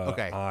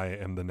 Okay. I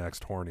am the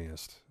next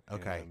horniest.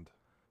 Okay. And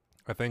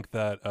I think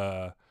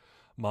that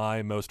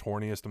my most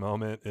horniest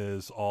moment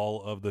is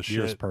all of the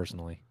Yours shit.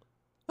 personally.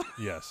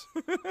 Yes.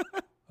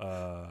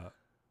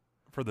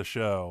 For the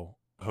show,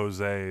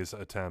 Jose's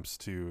attempts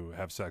to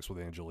have sex with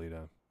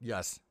Angelina.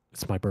 Yes.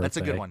 It's my birthday. That's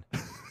a good one.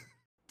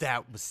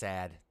 That was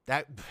sad.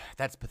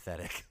 That's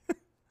pathetic.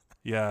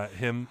 Yeah,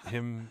 him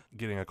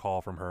getting a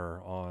call from her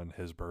on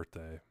his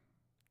birthday.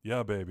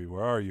 Yeah, baby,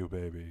 where are you,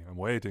 baby? I'm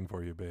waiting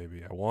for you,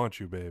 baby. I want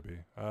you, baby.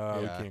 We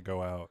Yeah. can't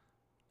go out.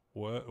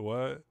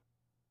 What?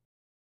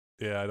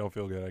 Yeah, I don't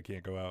feel good. I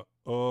can't go out.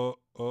 Oh,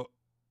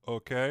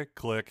 okay.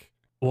 Click.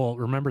 Well,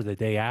 remember the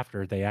day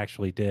after they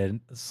actually did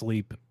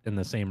sleep in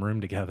the same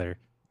room together.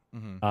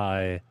 Hmm.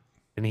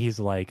 And he's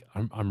like,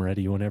 I'm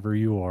ready whenever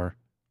you are.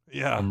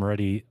 Yeah. I'm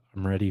ready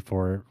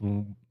for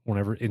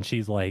whenever. And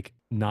she's like,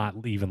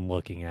 not even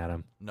looking at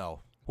him.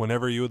 No.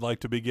 Whenever you would like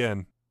to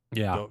begin,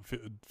 Yeah. don't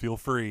feel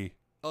free.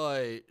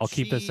 I'll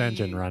keep this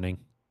engine running.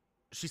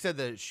 She said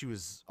that she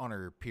was on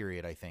her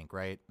period, I think,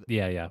 right?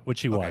 Yeah. Which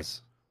she Okay.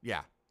 was.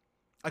 Yeah.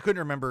 I couldn't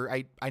remember.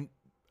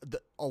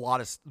 A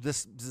lot of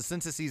this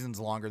since the season's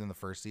longer than the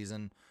first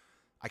season.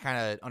 I kind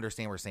of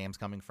understand where Sam's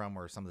coming from,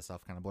 where some of the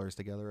stuff kind of blurs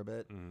together a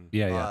bit.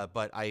 Yeah.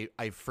 But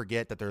I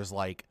forget that there's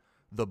like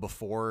the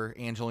before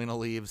Angelina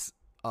leaves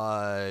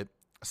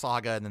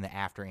saga and then the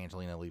after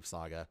Angelina leaves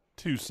saga.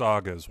 2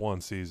 sagas, 1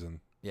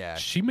 season. Yeah.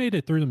 She made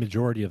it through the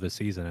majority of the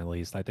season, at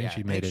least. I think Yeah,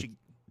 she made it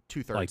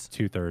 2/3. like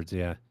 2/3.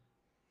 Yeah.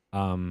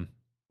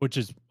 Which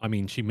is, I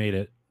mean, she made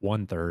it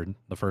 1/3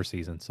 the first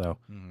season. So,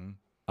 Mhm.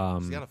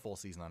 um, She's got a full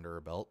season under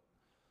her belt.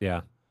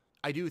 yeah.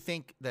 I do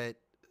think that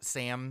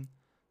Sam,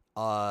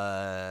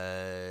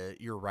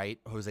 you're right.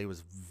 Jose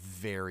was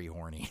very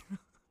horny.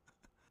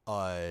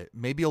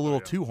 Maybe a little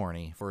yeah. too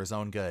horny for his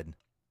own good.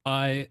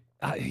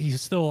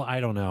 He's still, I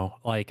don't know.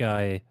 Like,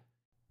 I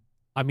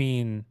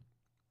mean,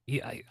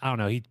 I don't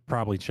know. He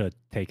probably should have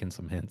taken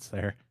some hints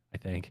there, I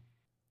think.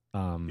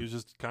 He was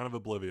just kind of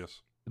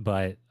oblivious.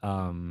 But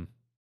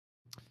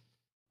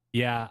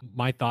yeah,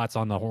 my thoughts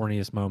on the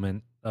horniest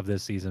moment of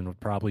this season would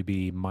probably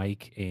be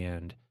Mike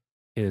and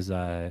his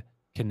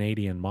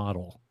Canadian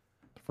model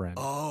friend.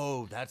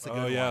 Oh, that's a good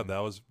Oh one. yeah, that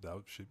was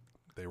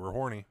they were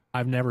horny.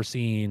 I've never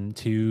seen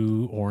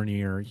two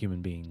hornier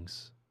human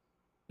beings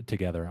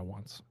together at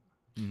once.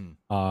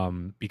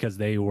 Mhm. Because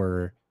they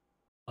were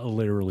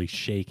literally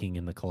shaking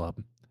in the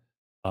club.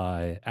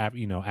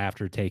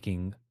 After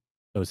taking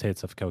those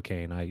hits of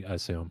cocaine, I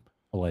assume,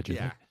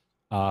 allegedly.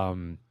 Yeah.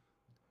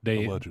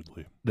 They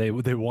Allegedly. they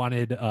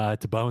wanted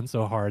to bone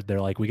so hard.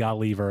 They're like, we gotta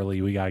leave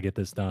early. We gotta get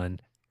this done.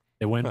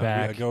 They went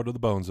Yeah, back. go to the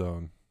bone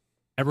zone.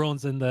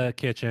 Everyone's in the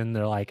kitchen.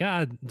 They're like,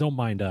 don't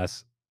mind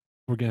us.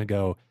 We're gonna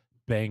go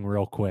bang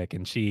real quick.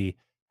 And she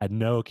had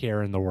no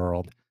care in the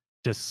world,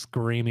 just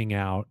screaming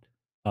out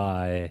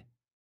her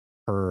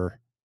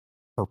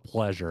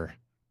pleasure.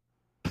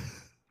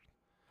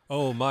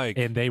 Oh, Mike.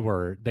 and they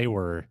were.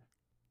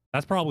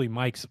 That's probably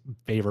Mike's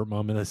favorite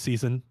moment of the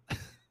season.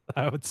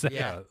 I would say.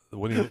 Yeah.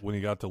 When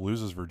he got to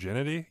lose his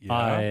virginity. Yeah.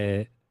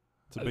 Uh,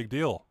 It's a big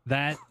deal.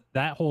 that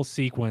whole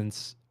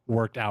sequence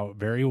worked out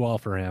very well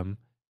for him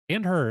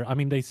and her. I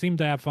mean, they seemed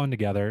to have fun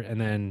together, and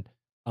then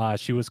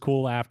she was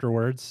cool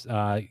afterwards,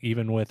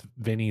 even with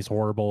Vinny's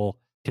horrible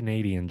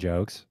Canadian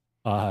jokes,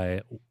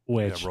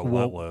 which Yeah,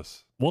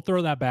 relentless. we'll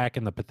throw that back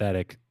in the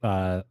pathetic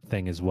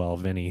thing as well.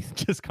 Vinny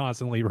just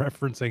constantly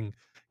referencing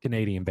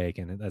Canadian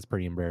bacon. That's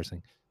pretty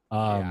embarrassing.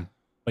 Yeah.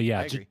 But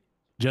yeah, I agree.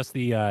 just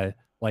the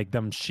like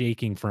them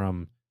shaking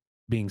from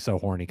being so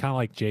horny, kind of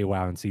like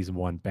JWoww in season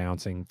 1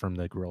 bouncing from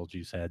the grill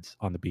juice heads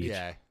on the beach.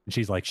 Yeah. And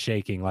she's like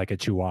shaking like a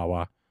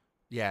chihuahua.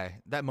 Yeah.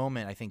 That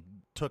moment, I think,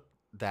 took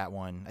that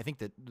one. I think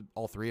that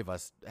all three of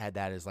us had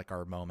that as like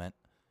our moment.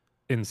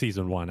 In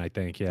season 1, I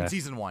think, yeah. In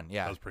season 1,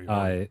 yeah. That was pretty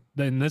hard.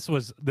 Then this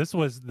was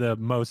the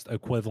most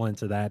equivalent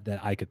to that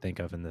I could think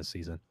of in this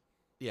season.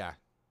 Yeah.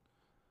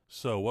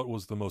 So, what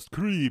was the most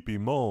creepy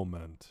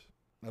moment?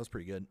 That was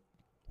pretty good.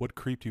 What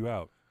creeped you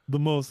out? The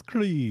most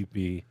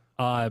creepy.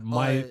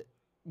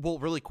 Well,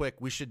 really quick,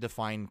 we should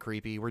define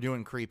creepy. We're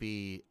doing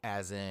creepy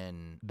as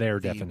in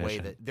Their the way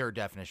definition. that their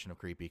definition of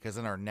creepy, because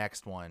then our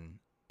next one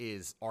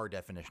is our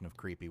definition of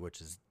creepy, which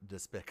is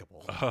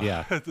despicable.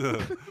 Yeah.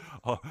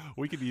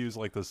 We could use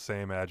like the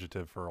same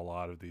adjective for a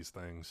lot of these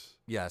things.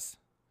 Yes.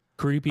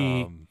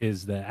 Creepy Um,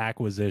 is the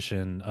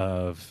acquisition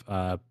of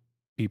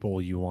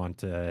people you want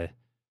to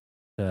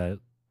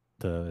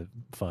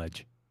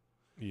fudge.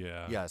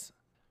 Yeah. Yes.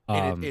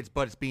 Um,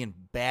 But it's being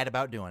bad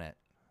about doing it.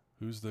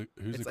 Who's the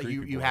It's like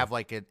creepy you boy? have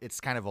like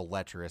it's kind of a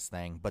lecherous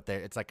thing, but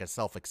it's like a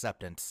self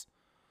acceptance.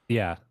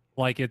 Yeah,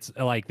 like it's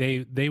like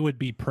they would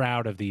be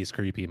proud of these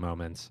creepy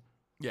moments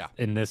Yeah.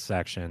 in this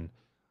section,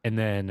 and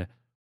then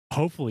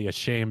hopefully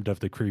ashamed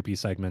of the creepy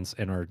segments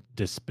in our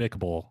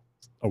despicable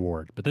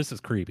award. But this is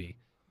creepy.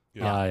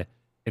 Yeah.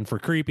 And for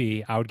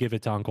creepy, I would give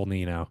it to Uncle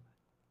Nino.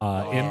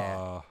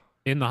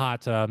 In the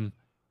hot tub,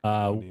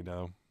 you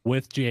know.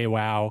 with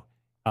JWoww.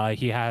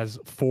 He has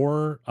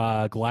 4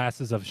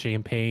 glasses of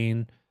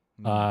champagne,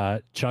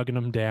 chugging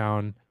them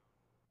down,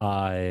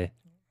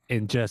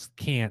 and just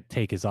can't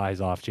take his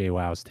eyes off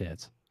JWoww's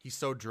tits. He's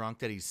so drunk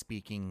that he's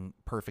speaking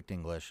perfect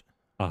English.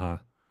 Uh-huh.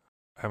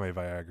 How many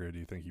Viagra do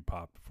you think he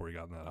popped before he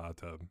got in that hot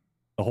tub?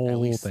 The whole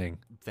least- thing.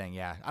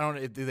 Yeah. I don't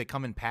know. Do they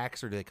come in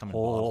packs or do they come in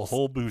Whole bottles?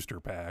 whole booster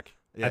pack.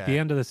 Yeah. At the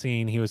end of the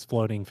scene, he was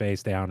floating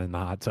face down in the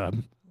hot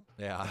tub.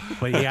 Yeah.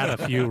 But he had a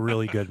few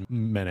really good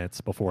minutes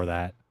before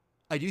that.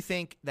 I do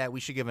think that we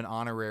should give an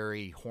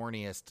honorary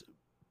horniest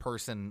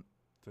person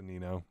To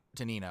Nino.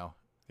 to Nino.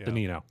 Yeah. To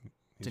Nino. He's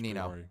To pretty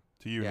Nino. horny.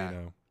 To you, Yeah.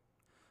 Nino.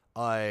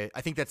 I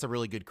think that's a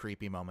really good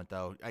creepy moment,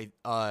 though.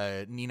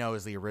 Nino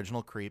is the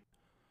original creep.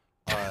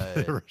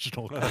 The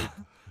original The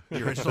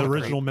original, the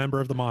original creep. member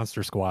of the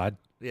Monster Squad.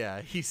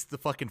 Yeah, he's the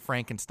fucking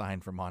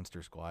Frankenstein from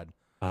Monster Squad.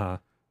 Uh-huh.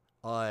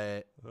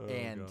 Oh,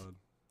 And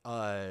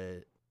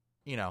God.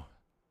 you know,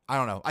 I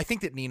don't know. I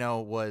think that Nino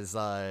was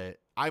I'm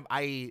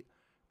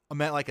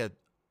at like an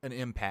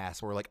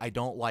impasse where like I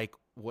don't like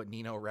what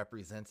Nino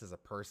represents as a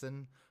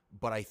person,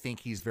 but I think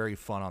he's very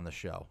fun on the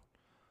show.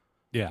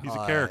 Yeah. He's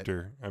a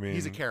character. I mean,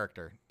 He's a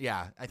character.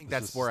 Yeah, I think This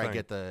that's is where his I thing.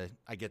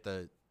 get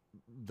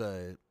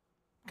the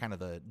kind of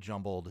the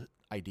jumbled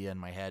idea in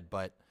my head,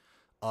 but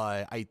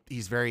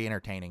he's very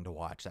entertaining to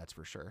watch, that's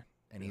for sure.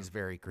 And he's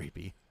very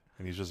creepy.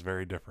 and he's just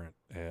very different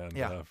and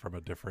Yeah. from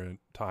a different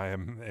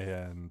time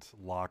and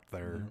locked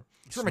there.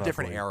 He's from a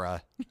different snuggly.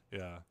 era.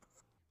 Yeah.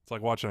 It's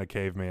like watching a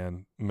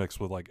caveman mixed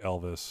with like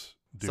Elvis.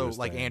 Do So his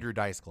like thing, Andrew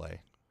Dice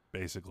Clay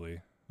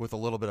basically. with a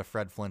little bit of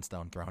Fred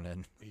Flintstone thrown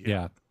in.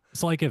 Yeah.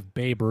 It's like if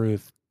Babe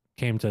Ruth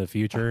came to the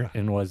future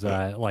and was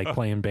like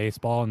playing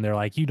baseball, and they're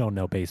like, "You don't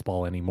know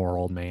baseball anymore,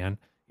 old man."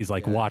 He's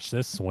like, Yeah. "Watch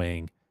this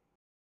swing,"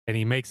 and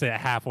he makes it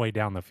halfway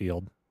down the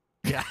field.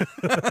 Yeah.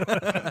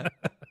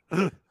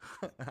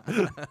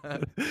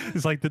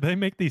 He's like, "Did they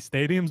make these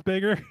stadiums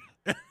bigger?"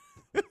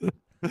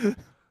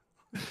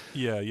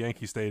 Yeah,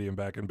 Yankee Stadium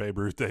back in Babe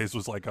Ruth days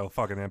was like a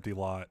fucking empty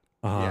lot.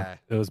 Yeah.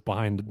 It was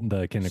behind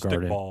the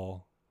kindergarten.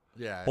 Stickball.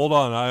 Yeah. Hold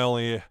on, I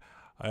only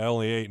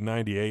ate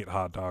 98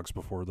 hot dogs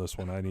before this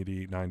one. I need to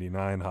eat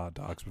 99 hot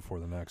dogs before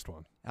the next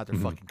one. Out there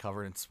fucking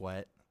covered in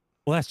sweat.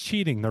 Well, that's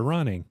cheating. They're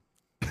running.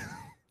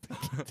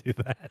 Can't do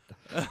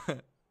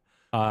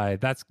that.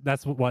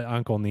 That's what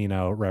Uncle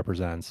Nino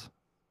represents.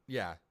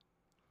 Yeah.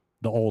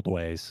 The old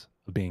ways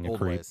of being a Old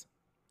creep. ways.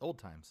 Old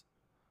times.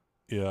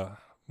 Yeah.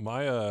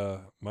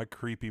 My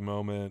creepy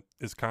moment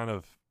is kind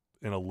of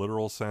in a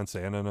literal sense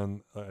and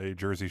in a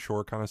Jersey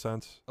Shore kind of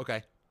sense.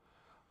 Okay.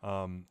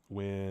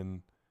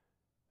 When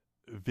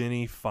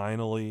Vinny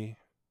finally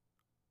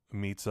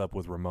meets up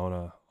with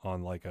Ramona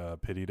on like a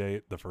pity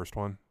date, the first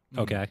one,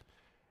 Okay.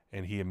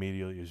 and he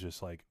immediately is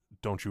just like,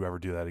 "Don't you ever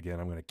do that again.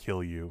 I'm going to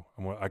kill you.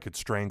 I could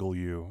strangle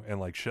you," and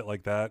like shit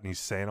like that. And he's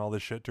saying all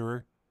this shit to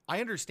her. I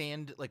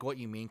understand like what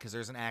you mean because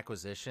there's an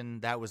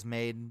acquisition that was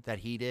made that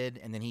he did,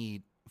 and then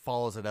he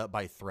follows it up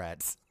by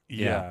threats.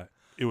 Yeah.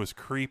 it was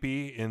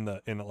creepy in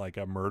like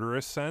a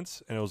murderous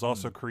sense, and it was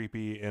also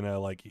creepy in a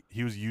like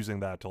he was using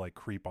that to like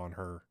creep on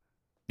her.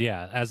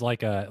 Yeah, as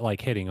like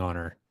hitting on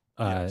her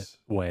Yes.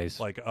 ways.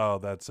 Like, oh,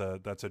 that's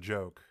a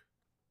joke,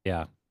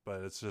 yeah.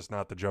 but it's just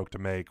not the joke to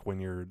make when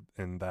you're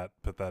in that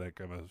pathetic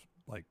of a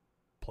like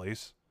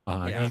place.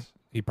 Yeah.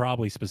 He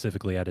probably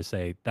specifically had to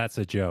say, that's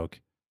a joke.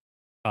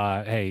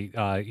 Hey,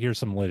 here's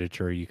some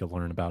literature you can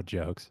learn about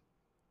jokes.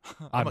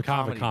 I'm a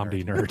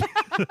comedy nerd.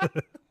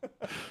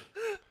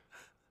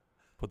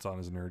 Puts on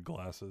his nerd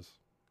glasses.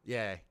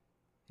 Yeah,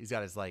 he's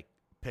got his like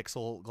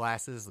pixel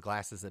glasses, the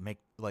glasses that make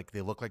like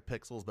they look like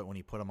pixels, but when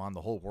you put them on,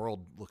 the whole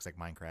world looks like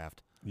Minecraft.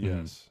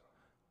 Yes.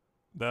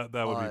 That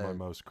would be my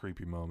most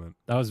creepy moment.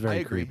 That was I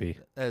very agree. creepy.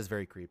 That is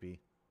very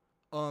creepy.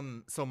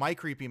 So my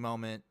creepy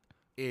moment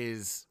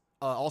is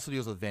also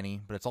deals with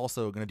Vinny, but it's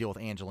also going to deal with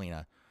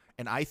Angelina.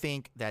 And I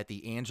think that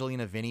the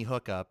Angelina Vinny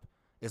hookup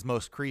is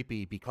most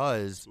creepy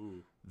because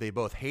they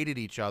both hated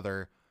each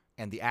other,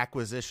 and the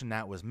acquisition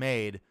that was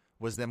made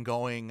was them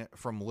going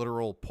from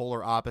literal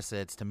polar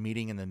opposites to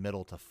meeting in the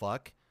middle to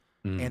fuck,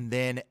 and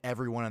then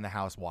everyone in the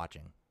house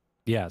watching.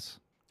 Yes.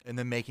 And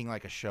then making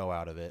like a show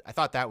out of it. I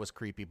thought that was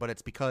creepy, but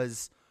it's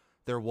because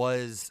there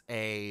was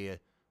like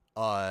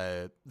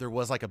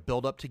a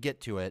build up to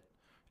get to it,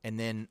 and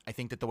then I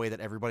think that the way that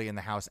everybody in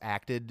the house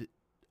acted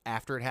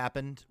after it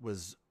happened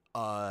was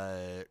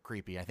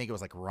creepy. I think it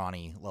was like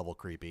Ronnie level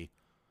creepy.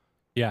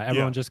 Yeah,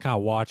 everyone just kind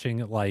of watching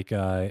like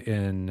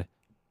in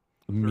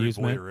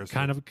amusement, voyeuristic.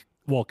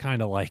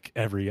 kind of like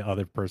every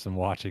other person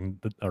watching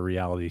a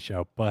reality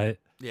show, but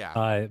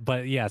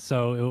Yeah.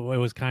 so it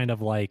was kind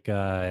of like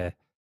they're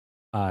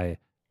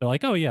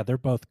like, oh yeah, they're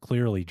both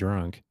clearly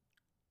drunk,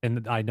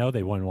 and I know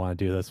they wouldn't want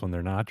to do this when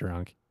they're not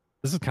drunk.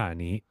 This is kind of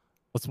neat.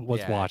 Let's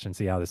Yeah. watch and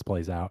see how this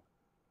plays out.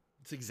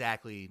 It's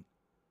exactly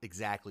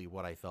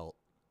what I felt.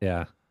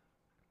 Yeah.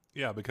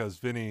 Yeah, because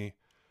Vinny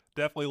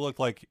definitely looked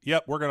like,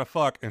 yep, we're gonna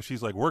fuck, and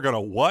she's like, we're gonna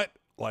what?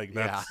 Like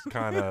that's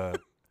kind of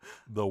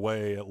the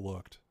way it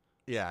looked.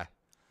 Yeah.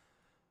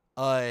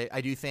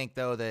 I do think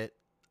though that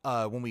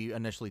when we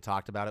initially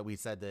talked about it, we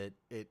said that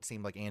it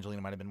seemed like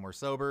Angelina might have been more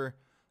sober.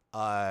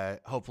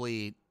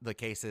 Hopefully the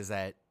case is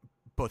that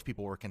both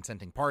people were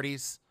consenting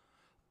parties.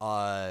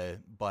 But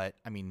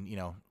I mean,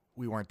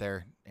 we weren't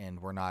there and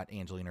we're not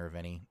Angelina or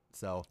Vinny.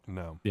 So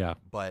No. Yeah.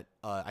 but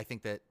I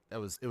think that it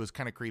was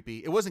kind of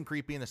creepy. It wasn't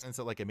creepy in the sense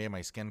that like it made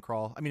my skin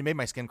crawl. I mean, it made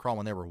my skin crawl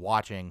when they were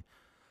watching.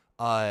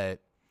 But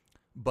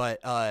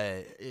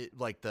it,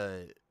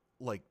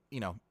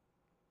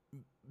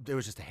 it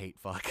was just a hate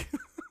fuck.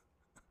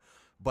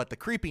 But the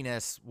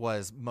creepiness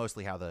was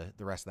mostly how the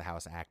rest of the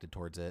house acted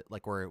towards it,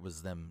 like where it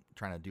was them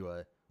trying to do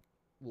a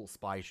little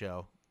spy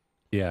show.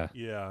 Yeah.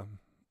 Yeah.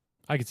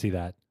 I could see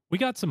that. We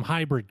got some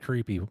hybrid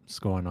creepiness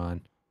going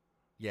on.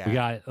 Yeah, We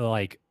got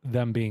like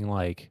them being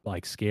like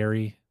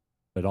scary,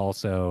 but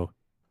also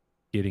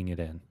getting it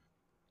in.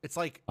 it's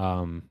like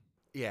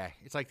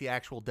it's like the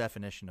actual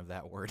definition of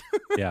that word.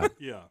 Yeah.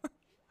 Yeah.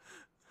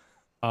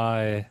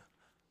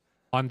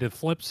 On the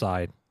flip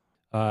side,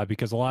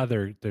 because a lot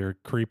of their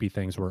creepy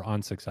things were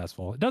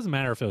unsuccessful. It doesn't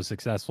matter if it was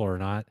successful or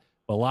not,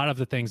 but a lot of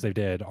the things they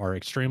did are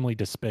extremely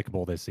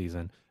despicable this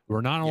season. We're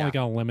not only Yeah.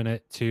 going to limit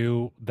it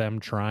to them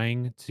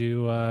trying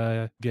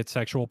to get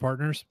sexual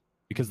partners,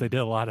 because they did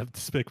a lot of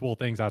despicable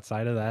things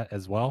outside of that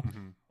as well.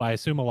 Mhm. But I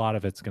assume a lot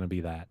of it's going to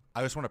be that.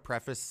 I just want to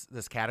preface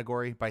this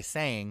category by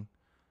saying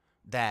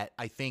that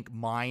I think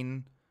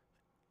mine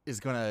is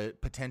going to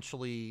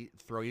potentially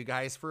throw you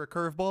guys for a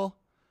curveball.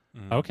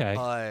 Mhm.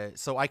 Okay.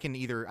 So I can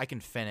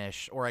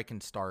finish, or I can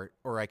start,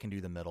 or I can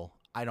do the middle.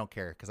 I don't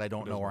care because I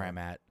don't know doesn't where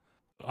matter.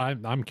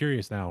 I'm at. I'm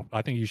curious now.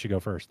 I think you should go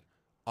first.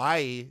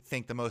 I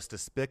think the most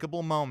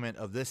despicable moment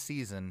of this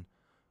season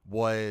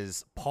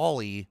was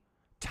Paulie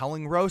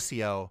telling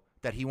Rocio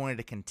that he wanted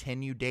to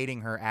continue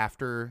dating her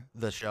after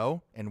the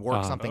show and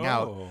work something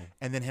out, Oh.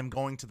 and then him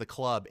going to the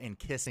club and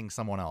kissing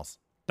someone else.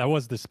 That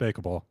was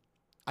despicable.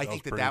 I That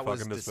think was that pretty was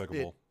fucking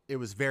despicable. It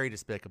was very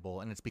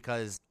despicable, and it's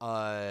because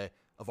of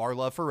our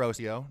love for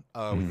Rocio.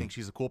 We think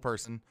she's a cool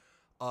person.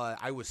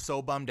 I was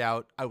so bummed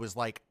out. I was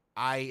like,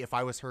 if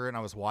I was her and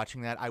I was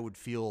watching that, I would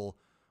feel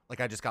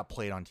like I just got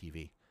played on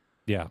TV.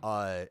 Yeah.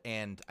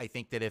 And I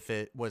think that if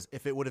it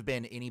would have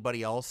been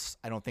anybody else,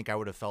 I don't think I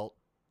would have felt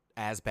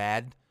as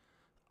bad.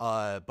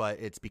 But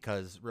it's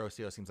because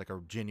Rocio seems like a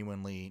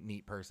genuinely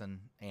neat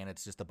person, and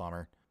it's just a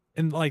bummer.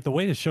 And like the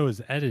way the show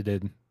is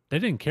edited, they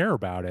didn't care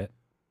about it.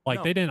 Like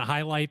No. they didn't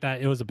highlight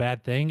that it was a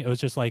bad thing. It was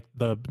just like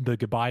the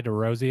goodbye to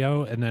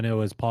Rosio, and then it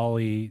was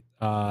Paulie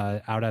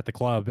out at the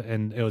club,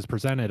 and it was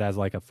presented as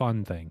like a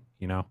fun thing,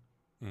 you know?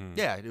 Mhm.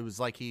 Yeah, it was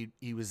like it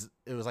was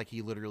like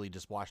he literally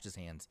just washed his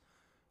hands.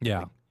 Yeah.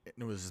 Like,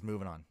 it was just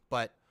moving on.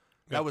 But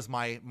Yeah. that was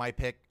my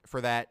pick for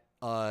that.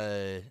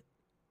 I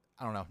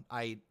don't know.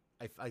 I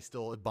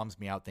still, it bums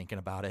me out thinking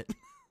about it.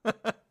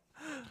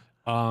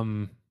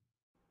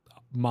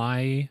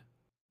 My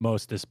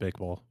most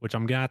despicable, which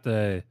I'm gonna have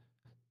to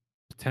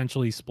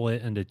potentially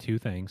split into two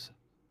things.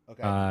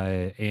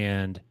 Okay.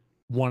 And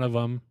one of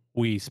them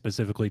we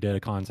specifically did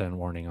a content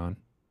warning on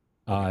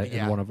in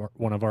Yeah.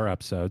 one of our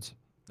episodes.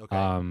 Okay,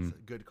 Um,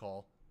 good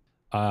call.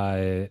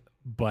 but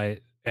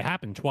it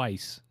happened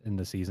twice in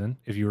the season.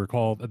 If you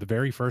recall, the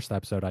very first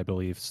episode, I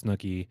believe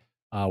Snooki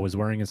was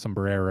wearing a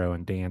sombrero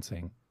and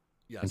dancing,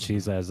 Yes. and she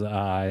says,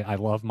 "I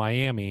love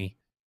Miami,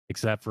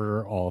 except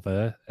for all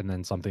the," and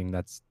then something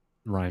that's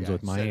rhymes Yeah,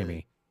 with she said a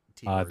Miami.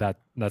 T word.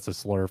 That's a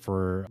slur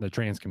for the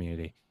trans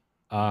community.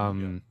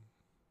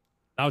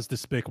 That was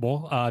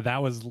despicable.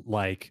 That was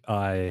like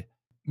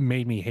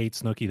made me hate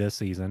Snooki this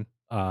season.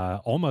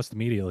 Almost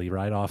immediately,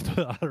 right off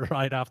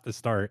right off the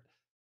start.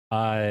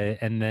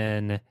 And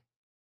then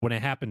when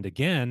it happened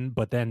again,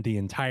 but then the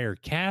entire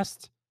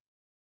cast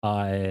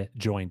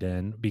joined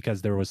in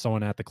because there was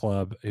someone at the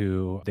club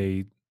who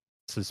they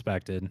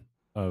suspected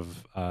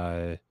of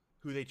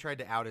Who they tried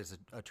to out as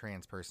a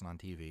trans person on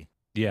TV.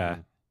 yeah.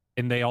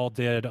 And they all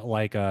did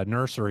like a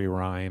nursery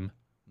rhyme.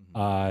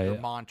 Their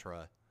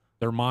mantra.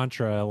 Their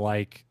mantra,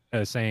 like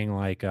saying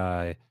like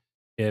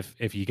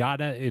if you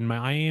gotta in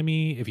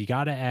Miami, if you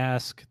gotta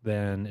ask,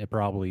 then it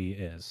probably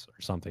is,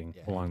 or something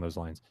along those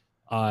lines.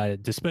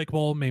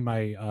 Despicable, made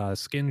my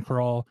skin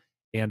crawl,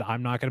 and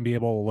I'm not gonna be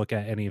able to look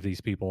at any of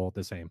these people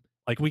the same.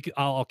 Like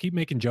I'll keep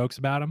making jokes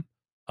about them,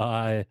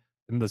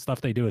 and the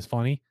stuff they do is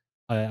funny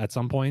at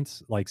some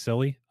points, like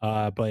silly.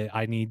 But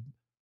I need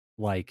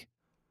like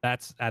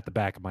that's at the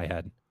back of my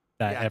head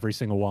that every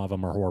single one of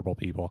them are horrible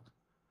people.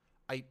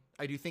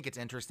 I do think it's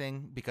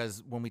interesting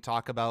because when we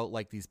talk about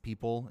like these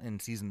people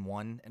in season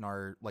 1 and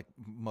our like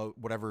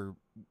whatever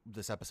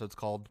this episode's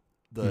called,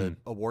 the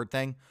award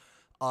thing,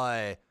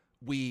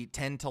 we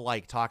tend to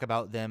like talk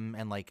about them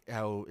and like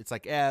how it's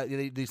like,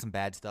 they do some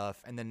bad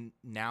stuff. And then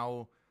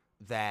now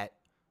that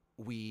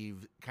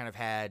we've kind of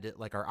had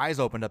like our eyes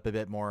opened up a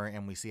bit more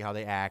and we see how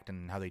they act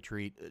and how they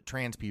treat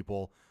trans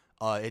people,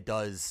 it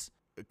does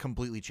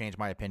completely change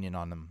my opinion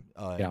on them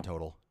in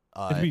total.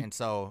 And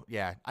so,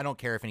 I don't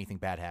care if anything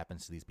bad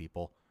happens to these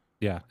people.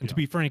 Yeah. And to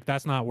be frank,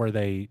 that's not where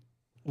they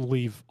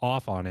leave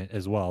off on it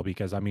as well,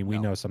 because I mean, we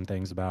know some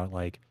things about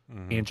like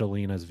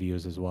Angelina's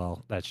views as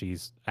well that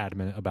she's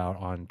adamant about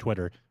on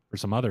Twitter for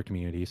some other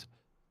communities.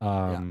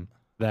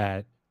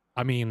 That,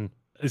 I mean,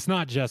 it's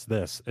not just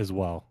this as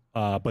well.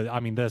 But I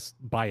mean, this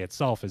by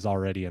itself is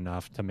already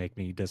enough to make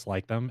me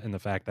dislike them. And the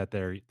fact that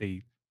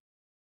they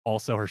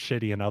also are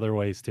shitty in other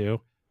ways too.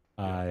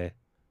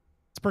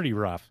 It's pretty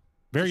rough.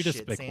 Very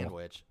despicable.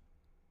 Sandwich.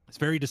 It's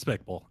very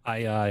despicable.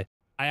 I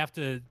have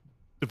to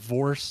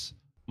divorce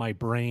my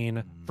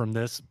brain from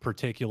this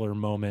particular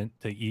moment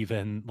to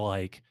even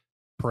like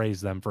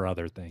praise them for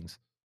other things.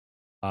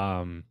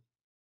 But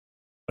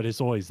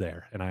it's always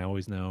there, and I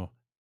always know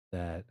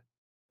that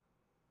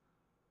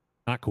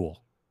not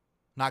cool.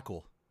 Not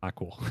cool. Not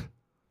cool.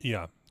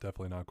 Yeah,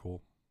 definitely not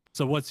cool.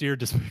 So what's your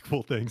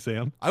despicable thing,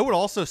 Sam? I would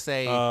also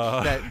say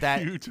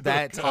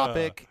that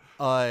topic,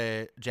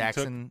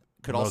 Jackson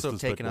could also have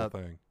taken up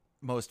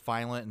most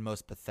violent and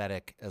most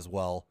pathetic as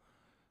well.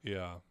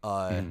 Yeah.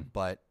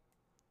 But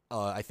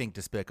I think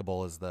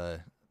despicable is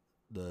the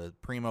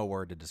primo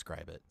word to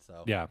describe it.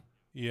 So yeah.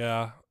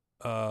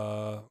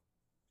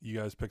 You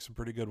guys picked some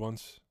pretty good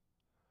ones.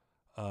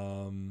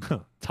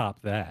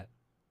 Top that,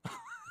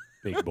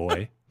 big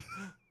boy.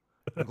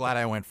 I'm glad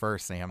I went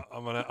first, Sam.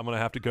 I'm gonna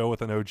have to go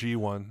with an OG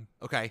one.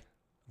 Okay.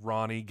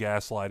 Ronnie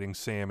gaslighting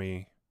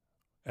Sammy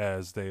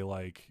as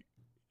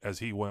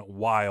he went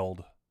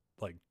wild,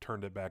 like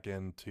turned it back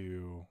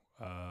into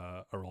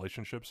a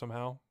relationship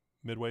somehow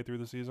midway through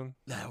the season.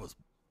 That was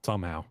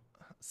somehow.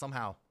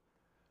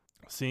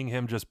 Seeing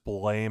him just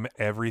blame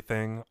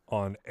everything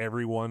on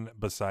everyone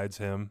besides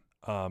him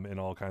in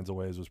all kinds of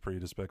ways was pretty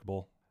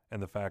despicable.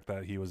 And the fact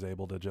that he was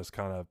able to just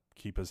kind of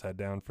keep his head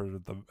down for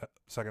the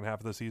second half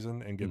of the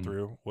season and get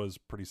through was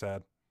pretty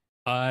sad.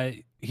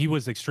 He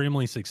was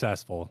extremely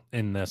successful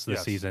in this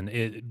season.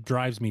 It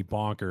drives me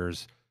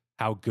bonkers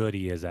how good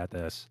he is at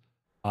this.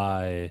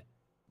 At being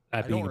a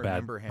bad person. I don't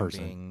remember him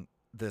being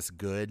this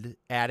good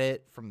at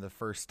it from the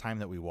first time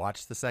that we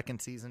watched the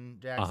second season,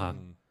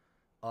 Jackson.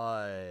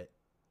 But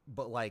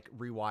like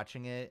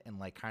rewatching it and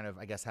like kind of,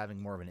 I guess,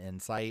 having more of an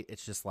insight,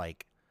 it's just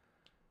like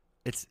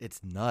it's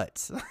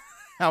nuts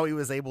how he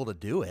was able to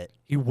do it.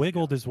 He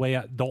wiggled his way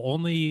out. The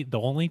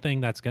only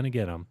thing that's gonna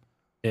get him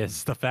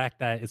is the fact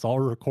that it's all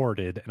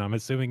recorded, and I'm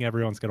assuming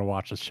everyone's gonna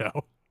watch the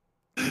show.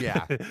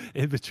 Yeah,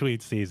 in between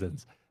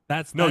seasons.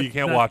 You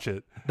can't watch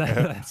it.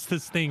 That's the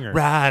stinger.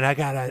 Ron, I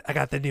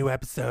got the new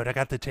episode. I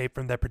got the tape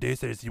from the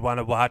producers. You want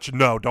to watch?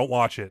 No, don't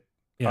watch it.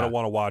 Yeah. I don't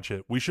want to watch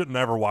it. We should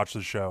never watch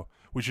the show.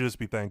 We should just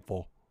be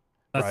thankful.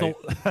 That's right?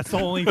 that's the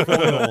only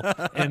foil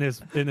in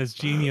his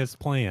genius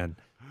plan.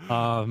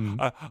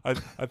 I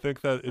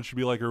think that it should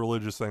be like a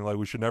religious thing. Like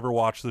we should never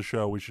watch the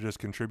show. We should just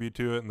contribute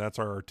to it, and that's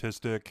our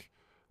artistic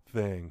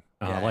thing.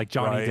 Like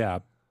Johnny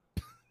Depp.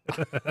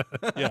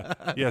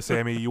 Yeah,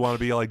 Sammy, you want to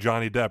be like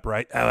Johnny Depp,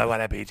 right? Oh, I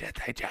want to be just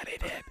like Johnny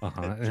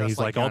Depp. And he's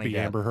like, I'll be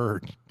Amber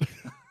Heard.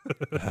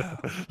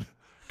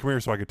 Come here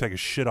so I can take a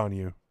shit on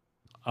you.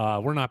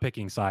 We're not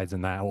picking sides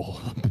in that.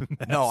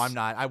 No, I'm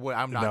not.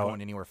 I'm not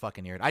going anywhere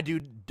fucking near it.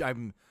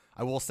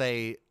 I will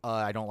say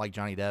I don't like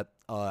Johnny Depp.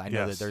 I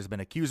know that there's been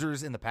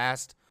accusers in the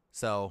past,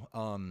 so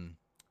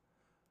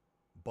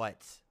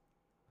But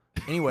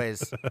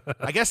anyways,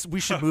 I guess we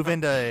should move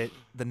into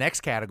the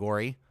next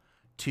category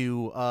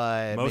to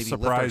maybe lift our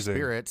surprising.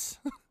 spirits.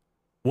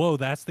 Whoa,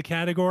 that's the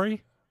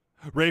category?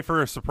 Ready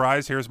for a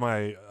surprise? Here's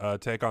my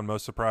take on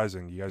most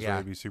surprising. You guys Yeah.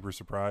 ready to be super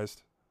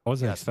surprised? I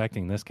wasn't Yes.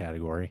 expecting this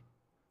category.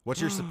 What's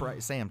your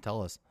surprise? Sam,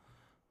 tell us.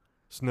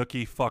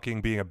 Snooki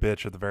fucking being a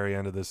bitch at the very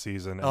end of this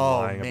season and Oh,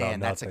 lying man, about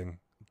that's nothing.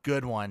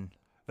 Good one.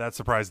 That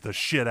surprised the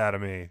shit out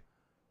of me.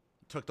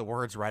 Took the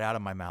words right out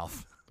of my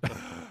mouth.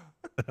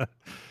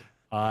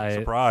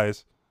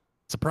 Surprise.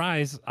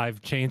 Surprise,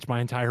 I've changed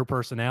my entire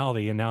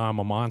personality and now I'm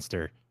a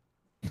monster.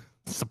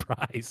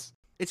 Surprise.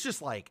 It's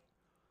just like,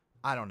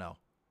 I don't know.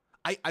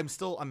 I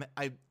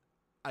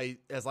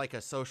as like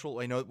a social,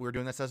 I know we're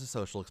doing this as a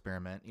social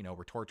experiment. You know,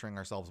 we're torturing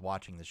ourselves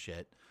watching this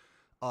shit.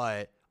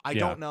 I Yeah.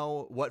 don't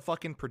know what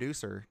fucking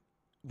producer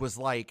was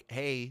like,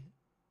 hey,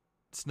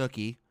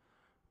 Snooki,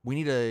 we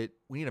need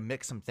to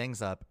mix some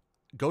things up.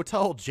 Go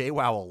tell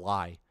JWoww a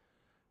lie.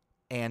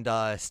 And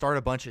start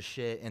a bunch of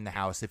shit in the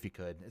house if you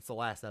could. It's the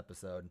last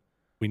episode.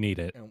 We need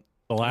it. And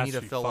The we last need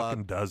to She fill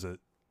fucking up. does it.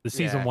 the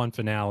season Yeah. 1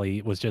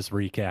 finale was just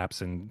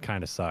recaps and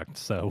kind of sucked.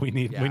 So we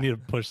need Yeah. to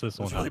push this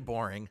It was one really up.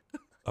 boring.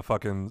 A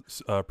fucking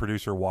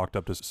producer walked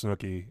up to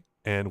Snooki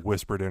and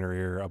whispered in her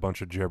ear a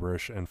bunch of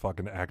gibberish and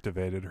fucking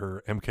activated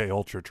her MK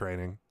Ultra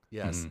training.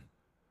 Yes. Mhm.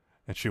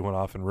 And she went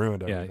off and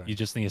ruined Yeah, everything. you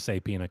just need to say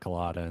pina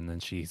colada and then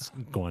she's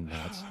going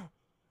nuts.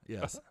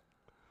 Yes.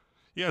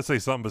 You gotta say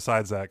something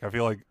besides that. I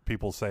feel like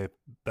people say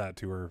that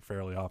to her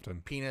fairly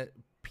often.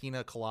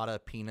 Pina colada,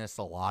 penis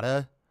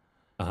alada.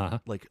 Uh-huh.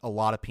 Like a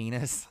lot of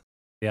penis.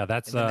 Yeah,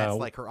 that's And then that's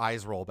like her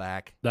eyes roll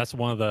back. that's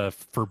one of the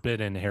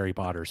forbidden Harry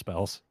Potter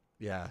spells.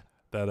 Yeah.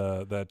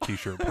 That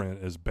t-shirt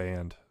print is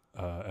banned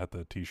at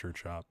the t-shirt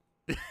shop.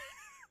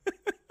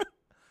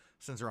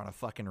 Since we're on a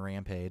fucking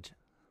rampage.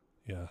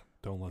 Yeah,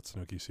 don't let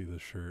Snooki see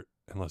this shirt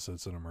unless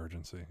it's an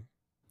emergency.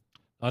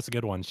 That's a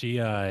good one.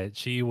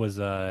 She was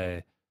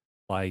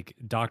like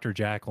Dr.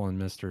 Jekyll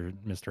and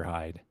Mr.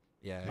 Hyde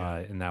Yeah.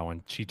 in that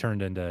one. She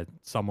turned into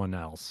someone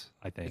else,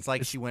 I think. It's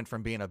like she went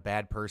from being a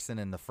bad person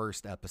in the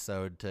first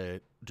episode to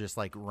just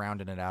like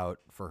rounding it out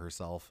for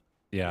herself.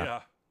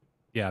 yeah.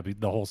 The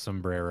whole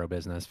sombrero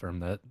business from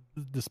the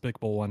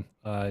Despicable One.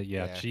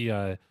 Yeah. She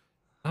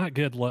not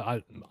good.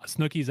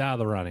 Snooki's out of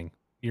the running.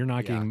 You're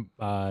not Yeah.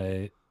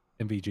 getting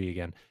MVG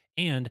again.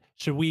 And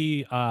should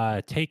we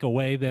take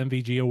away the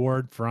MVG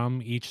award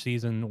from each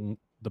season,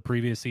 the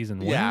previous season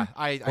winner? Yeah,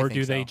 I Or think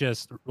do they so.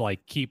 just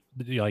like keep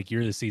like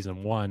you're the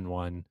season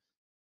one,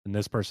 and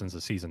this person's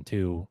the season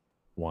 2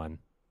 one?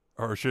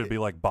 Or should it be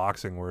like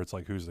boxing where it's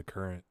like who's the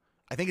current?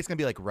 I think it's gonna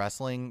be like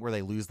wrestling where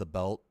they lose the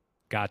belt.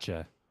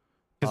 Gotcha.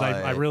 Because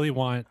I Uh, really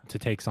want to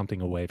take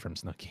something away from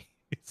Snooki.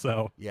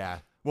 So Yeah.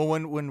 Well,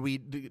 when we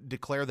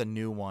declare the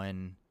new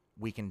one,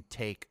 we can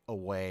take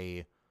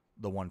away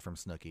the one from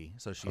Snooki,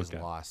 so she's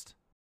Okay. lost.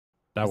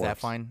 that Is works. that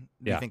fine?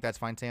 Do Yeah. you think that's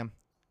fine, Sam?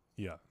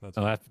 Yeah, that's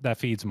So that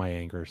feeds my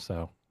anger.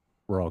 So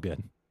we're all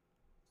good.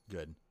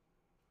 Good.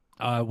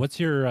 What's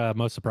your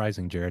most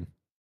surprising, Jared?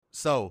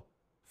 So,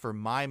 for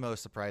my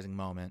most surprising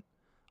moment,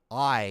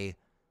 I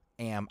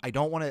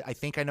don't want to. I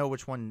think I know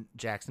which one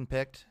Jackson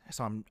picked,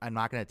 so I'm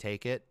not going to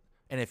take it.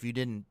 And if you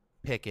didn't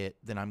pick it,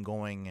 then I'm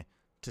going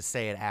to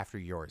say it after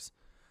yours.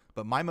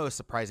 But my most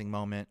surprising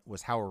moment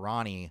was how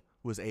Ronnie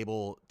was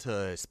able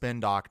to spin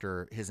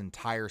doctor his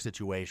entire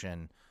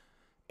situation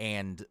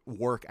and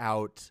work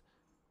out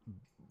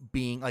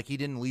being like he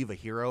didn't leave a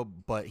hero,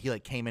 but he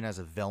like came in as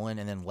a villain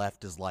and then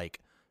left as like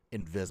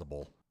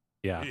invisible.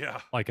 Yeah,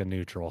 yeah. like a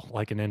neutral,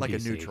 like an NPC. Like a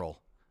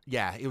neutral.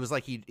 Yeah, it was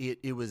like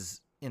it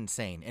was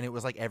insane. And it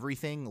was like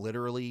everything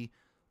literally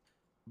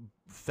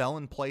fell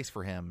in place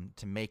for him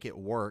to make it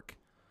work.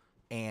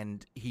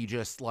 And he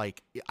just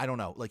like, I don't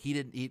know, like he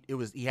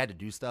had to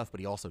do stuff, but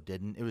he also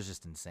didn't. It was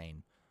just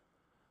insane.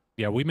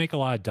 Yeah, we make a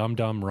lot of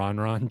dumb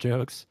Ron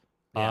jokes.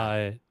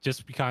 Yeah.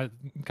 Just kind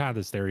of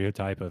the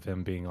stereotype of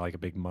him being like a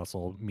big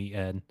muscle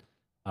meathead.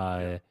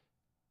 But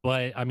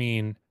I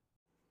mean,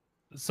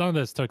 some of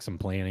this took some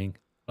planning,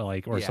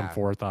 like or some Yeah.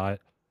 forethought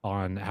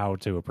on how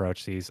to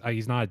approach these.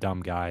 He's not a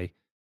dumb guy.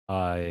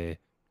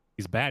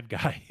 He's a bad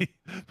guy.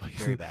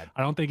 Very bad.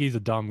 I don't think he's a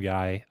dumb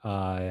guy.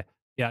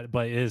 Yeah,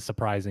 but it is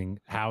surprising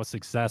how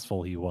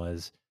successful he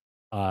was.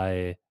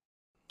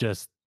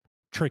 Just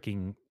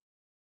tricking.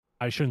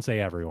 I shouldn't say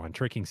everyone,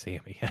 tricking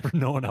Sammy.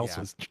 No one else Yeah.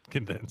 was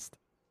convinced.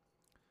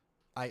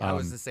 I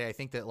was to say, I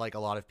think that like a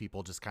lot of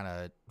people just kind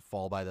of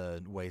fall by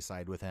the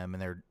wayside with him,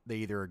 and they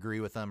either agree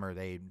with him or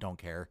they don't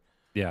care.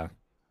 Yeah.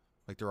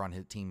 Like they're on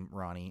his team,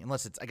 Ronnie.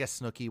 Unless it's, I guess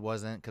Snooki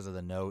wasn't because of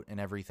the note and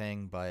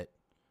everything, but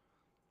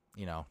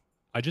you know,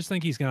 I just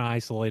think he's going to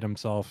isolate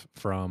himself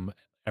from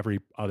every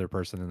other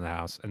person in the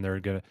house. And they're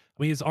going to,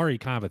 I mean, it's already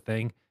kind of a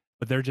thing,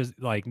 but they're just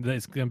like,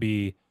 it's going to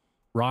be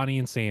Ronnie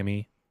and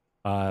Sammy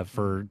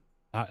for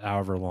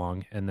however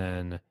long. And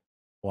then,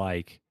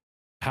 like,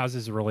 how's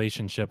his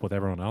relationship with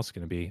everyone else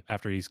going to be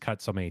after he's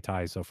cut so many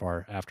ties so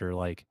far, after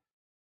like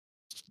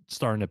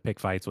starting to pick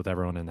fights with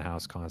everyone in the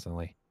house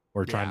constantly,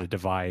 or trying Yeah. to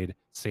divide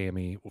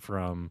Sammy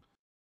from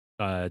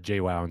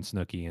JWoww and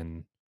Snooki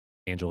and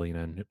Angelina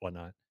and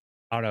whatnot.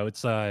 I don't know.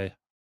 It's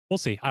we'll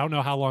see. I don't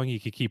know how long he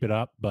could keep it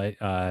up, but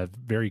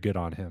very good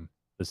on him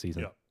this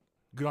season. Yeah.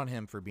 Good on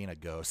him for being a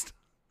ghost.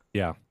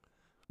 Yeah.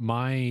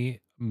 My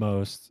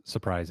most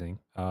surprising,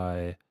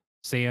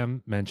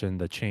 Sam mentioned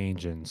the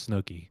change in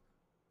Snooki.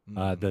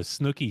 The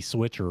Snooki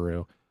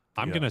switcheroo.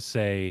 I'm Yeah. going to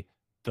say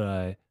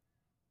the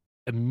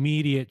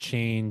immediate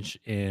change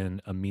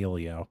in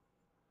Emilio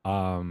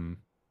was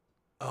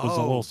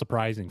a little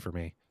surprising for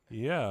me.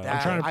 Yeah.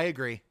 That, I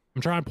agree.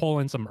 I'm trying to pull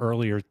in some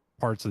earlier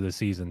parts of the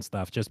season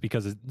stuff just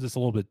because it's just a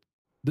little bit,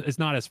 it's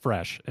not as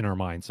fresh in our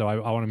mind. So I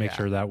want to make Yeah.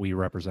 sure that we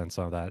represent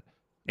some of that.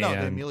 No, the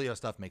And, Emilio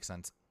stuff makes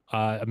sense.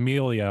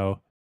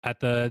 Emilio, at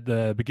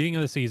the beginning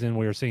of the season,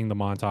 we were seeing the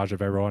montage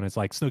of everyone. It's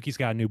like Snooki's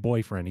got a new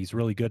boyfriend. He's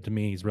really good to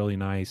me. He's really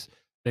nice.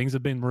 Things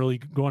have been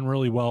going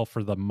really well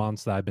for the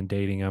months that I've been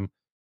dating him.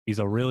 He's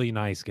a really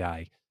nice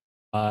guy.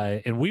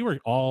 And we were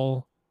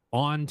all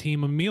on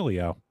Team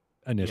Emilio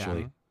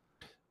initially.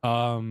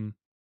 And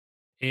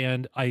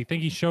I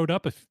think he showed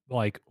up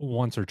like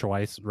once or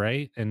twice,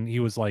 right? And he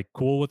was like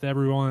cool with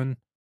everyone.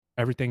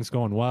 Everything's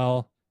going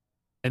well.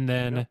 And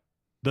then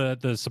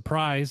the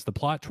surprise, the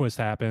plot twist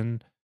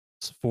happened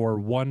for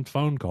one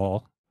phone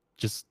call.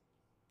 Just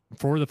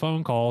for the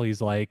phone call,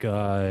 he's like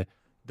Does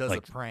like-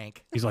 a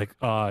prank. he's like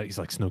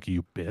Snooki,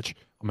 you bitch.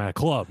 I'm at a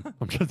club.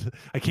 I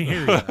can't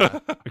hear you.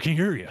 I can't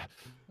hear you.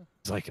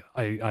 He's like,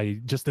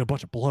 I just did a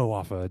bunch of blow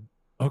off a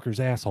hooker's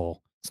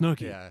asshole.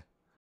 Snooki. Yeah.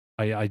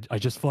 I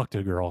just fucked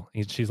a girl.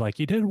 She's like,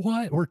 you did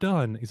what? We're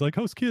done. He's like,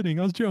 I was kidding.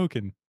 I was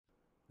joking.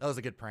 That was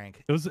a good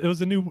prank. It was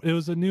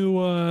a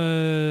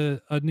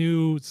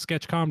new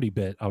sketch comedy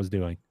bit I was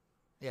doing.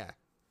 Yeah.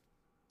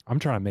 I'm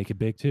trying to make it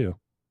big too.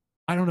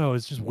 I don't know.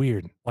 It's just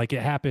weird. Like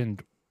it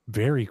happened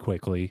very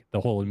quickly,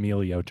 the whole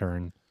Emilio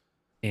turn.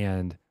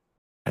 And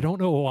I don't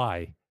know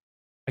why.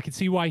 I can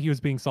see why he was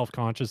being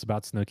self-conscious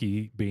about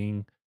Snooki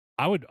being,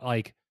 I would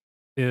like,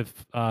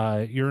 if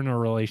you're in a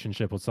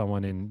relationship with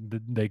someone and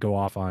they go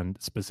off on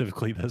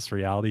specifically this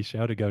reality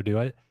show to go do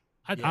it,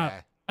 I'd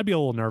be a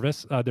little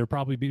nervous. There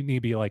probably need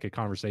to be like a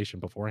conversation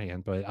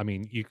beforehand, but I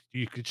mean, you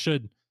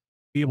should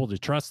be able to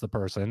trust the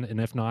person,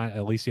 and if not,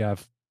 at least you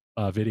have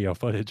video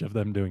footage of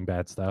them doing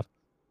bad stuff.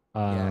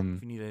 If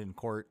you need it in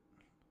court.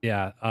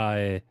 Yeah,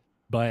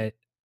 but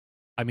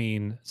I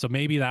mean, so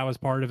maybe that was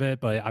part of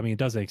it, but I mean, it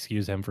doesn't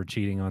excuse him for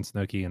cheating on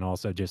Snooki and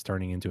also just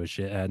turning into a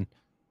shithead.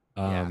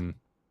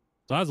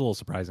 So that was a little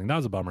surprising. That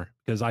was a bummer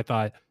because I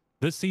thought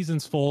this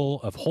season's full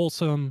of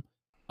wholesome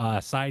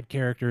side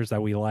characters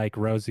that we like.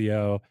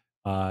 Rosio,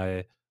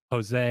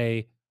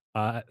 Jose,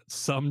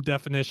 some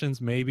definitions,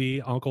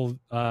 maybe Uncle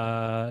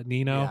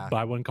Nino, Yeah. but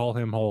I wouldn't call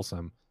him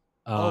wholesome.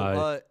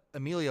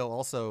 Emilio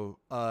also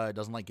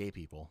doesn't like gay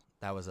people.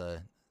 That was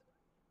a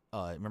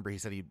remember he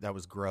said that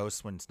was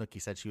gross when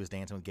Snooki said she was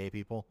dancing with gay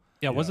people.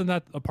 Yeah, wasn't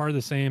that a part of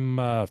the same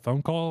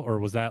phone call, or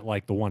was that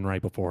like the one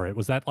right before it?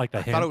 Was that like the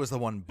I hint? thought it was the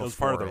one before. It was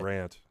part of the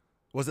rant.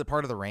 Was it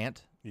part of the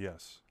rant?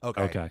 Yes.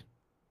 Okay.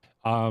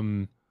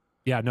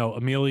 Yeah, no,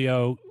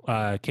 Emilio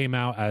came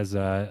out as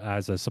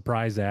a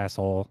surprise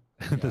asshole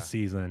Yeah. this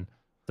season.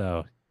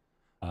 So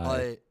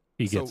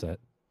he gets it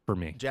for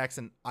me.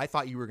 Jackson, I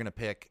thought you were going to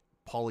pick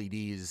Pauly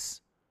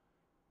D's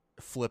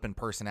flippin'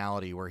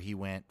 personality where he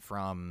went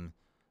from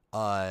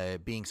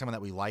being someone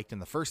that we liked in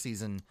the first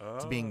season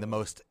to being the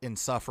most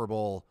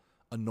insufferable,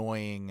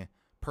 annoying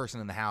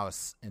person in the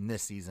house in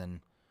this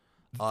season.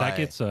 That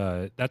gets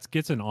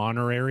an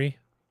honorary.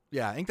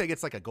 Yeah, I think that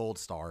gets like a gold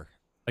star.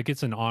 That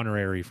gets an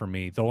honorary for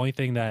me. The only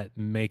thing that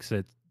makes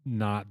it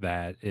not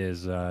that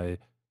is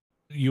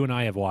you and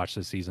I have watched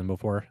this season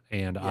before,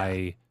 and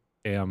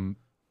Yeah.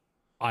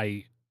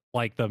 I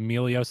like the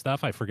Emilio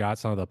stuff. I forgot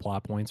some of the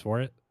plot points for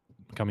it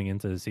coming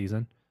into the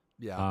season.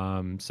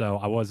 Yeah. So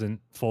I wasn't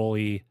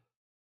fully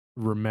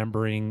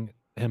remembering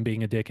him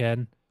being a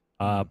dickhead.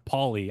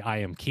 Pauly, I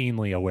am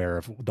keenly aware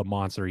of the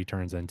monster he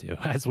turns into,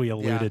 as we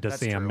alluded to that's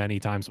Sam true. many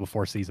times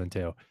before season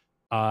 2.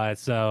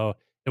 So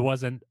it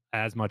wasn't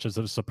as much as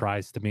a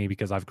surprise to me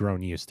because I've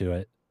grown used to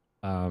it.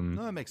 No,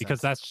 that makes Because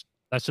sense.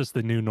 that's just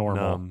the new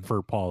normal Numb.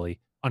 for Pauly,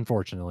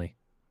 unfortunately.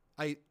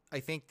 I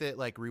think that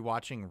like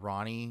rewatching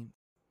Ronnie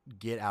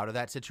get out of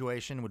that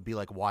situation would be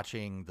like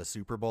watching the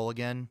Super Bowl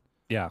again.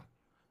 Yeah.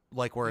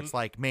 Like where it's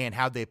like, man,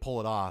 how'd they pull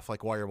it off?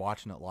 Like while you're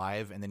watching it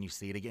live, and then you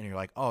see it again, and you're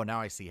like, oh, now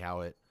I see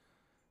how it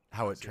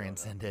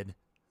transcended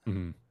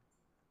Mhm.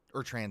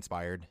 or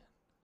transpired.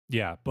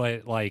 Yeah,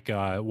 but like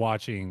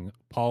watching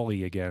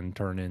Pauly again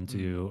turn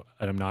into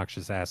an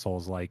obnoxious asshole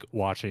is like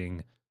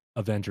watching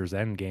Avengers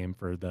Endgame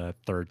for the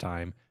third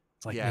time.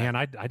 It's like, Yeah. man,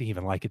 I didn't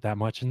even like it that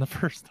much in the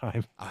first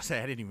time. I was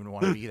saying I didn't even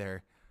want to be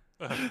there.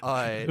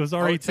 It was I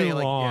already would say, too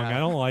like, long. yeah. I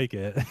don't like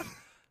it.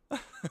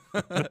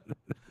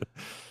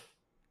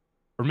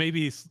 Or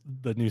maybe it's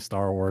the new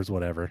Star Wars,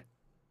 whatever.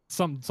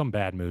 Some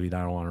bad movie that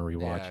I don't want to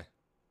rewatch. Yeah.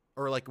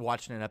 Or like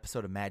watching an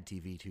episode of Mad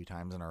TV 2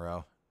 times in a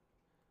row.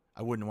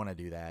 I wouldn't want to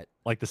do that.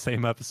 Like the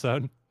same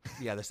episode.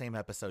 Yeah, the same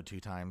episode 2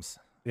 times.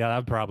 Yeah,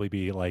 that'd probably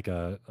be like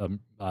a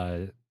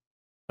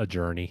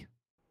journey.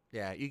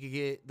 Yeah, you could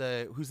get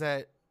who's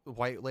that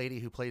white lady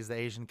who plays the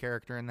Asian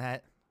character in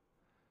that?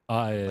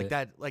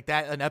 Like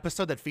that, an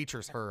episode that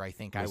features her. I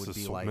think I would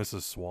be like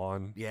Mrs.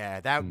 Swan. Yeah,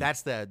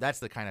 that's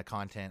the kind of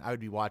content I would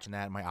be watching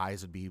that, and my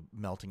eyes would be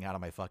melting out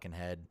of my fucking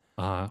head.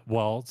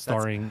 Well,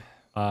 starring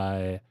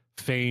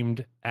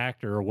famed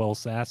actor Will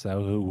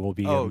Sasso, who will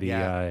be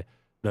in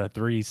the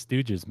Three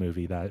Stooges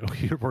movie that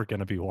we're going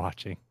to be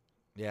watching.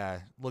 Yeah,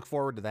 look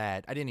forward to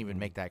that. I didn't even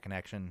make that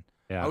connection.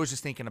 Yeah. I was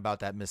just thinking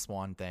about that Miss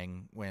Swan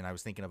thing when I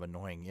was thinking of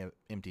annoying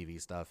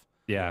MTV stuff.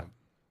 Yeah.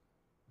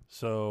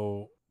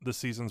 So this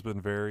season's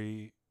been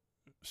very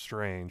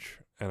strange,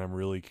 and I'm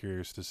really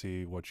curious to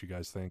see what you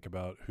guys think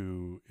about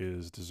who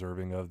is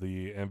deserving of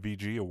the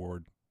MVG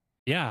award.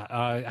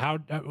 Yeah.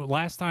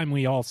 Last time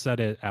we all said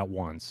it at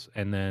once,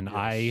 and then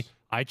Yes.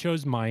 I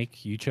chose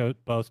Mike. You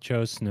both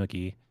chose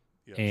Snooki,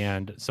 Yes.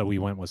 and so we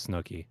went with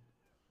Snooki,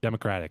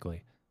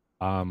 democratically.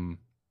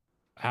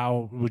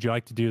 How would you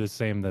like to do the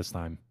same this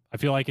time? I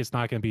feel like it's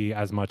not going to be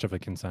as much of a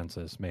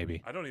consensus,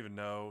 maybe. I don't even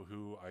know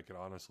who I could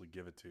honestly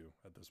give it to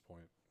at this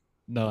point.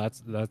 No,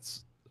 that's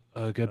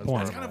a good That's point.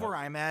 That's kind of where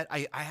I'm at.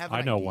 I have.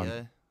 I know idea.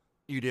 one.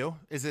 You do?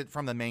 Is it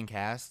from the main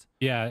cast?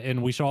 Yeah,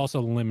 and we should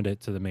also limit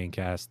it to the main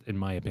cast, in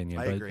my opinion.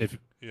 I but agree. if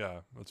Yeah,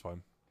 that's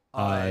fine.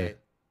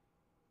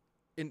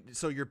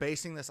 So you're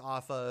basing this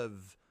off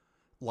of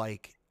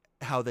like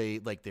how they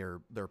like their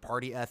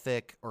party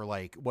ethic, or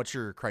like what's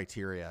your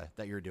criteria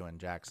that you're doing,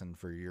 Jackson,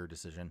 for your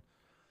decision?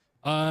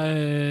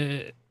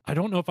 I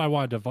don't know if I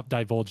want to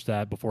divulge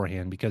that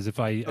beforehand, because if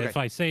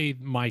I say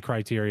my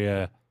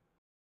criteria,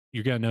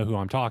 you're gonna know who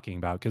I'm talking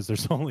about, because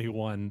there's only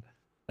one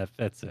that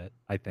fits it,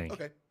 I think.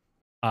 Okay.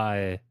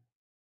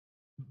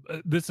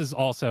 This is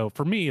also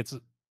for me.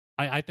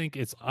 I think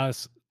it's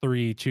us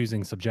three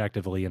choosing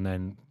subjectively and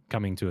then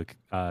coming to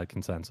a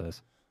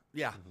consensus.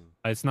 Yeah.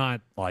 It's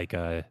not like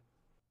a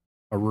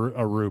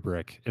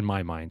rubric in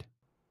my mind.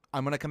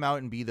 I'm gonna come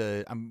out and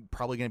I'm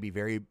probably gonna be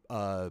very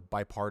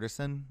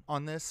bipartisan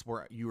on this,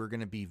 where you are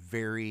gonna be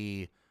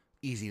very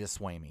easy to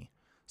sway me.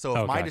 So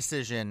if my Okay.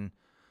 decision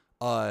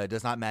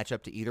does not match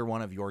up to either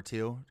one of your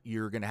two,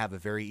 you're gonna have a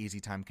very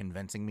easy time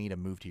convincing me to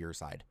move to your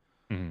side.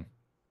 Mhm.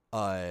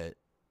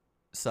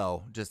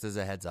 So just as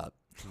a heads up.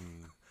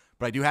 Hmm.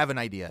 But I do have an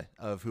idea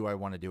of who I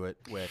want to do it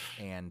with,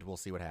 and we'll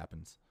see what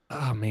happens.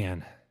 Oh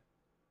man.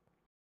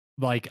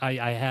 Like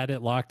I had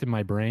it locked in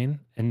my brain,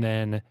 and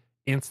then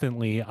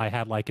instantly I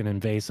had like an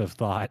invasive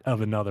thought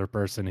of another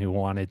person who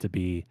wanted to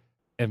be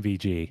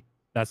MVG.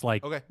 That's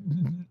like Okay.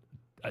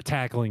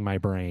 tackling my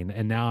brain,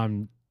 and now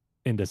I'm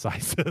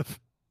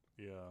indecisive.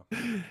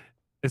 Yeah.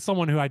 It's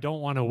someone who I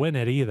don't want to win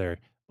it either,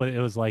 but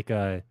it was like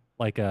a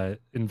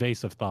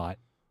invasive thought.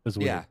 It was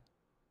weird. Yeah.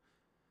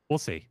 We'll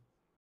see.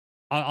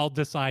 I'll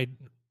decide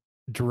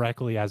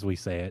directly as we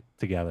say it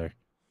together.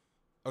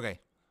 Okay.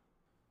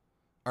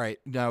 All right.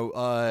 Now,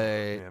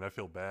 Man, I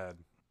feel bad.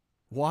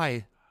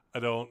 why? I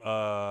don't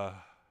know.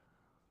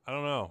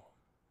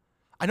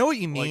 I know what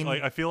you mean.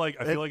 Like I feel like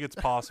it's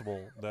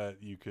possible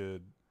that you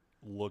could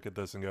look at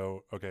this and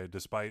go, okay,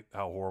 despite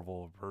how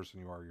horrible of a person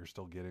you are, you're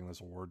still getting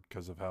this award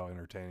because of how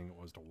entertaining it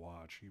was to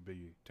watch. You'd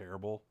be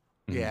terrible.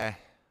 Yeah.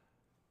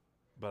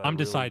 But I'm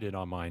decided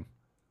on mine.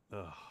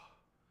 Ugh,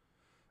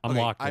 I'm Okay,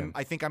 locked in.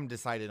 I think I'm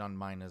decided on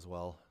mine as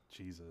well.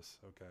 Jesus.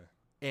 Okay.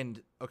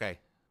 And okay,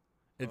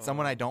 it's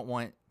someone I don't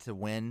want to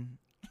win.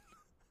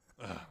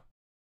 Ugh.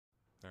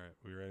 All right,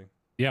 we ready?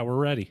 Yeah, we're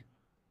ready.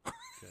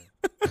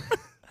 Okay.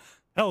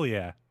 Hell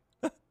yeah.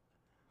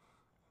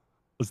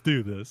 Let's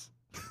do this.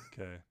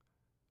 Okay.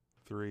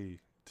 3,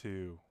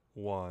 2,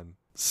 1.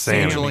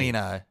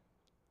 Angelina.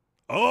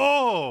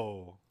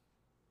 Oh.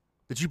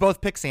 Did you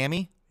both pick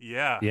Sammy?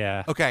 Yeah.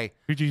 Yeah. Okay.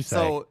 Who'd you say?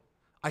 So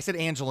I said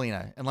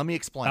Angelina, and let me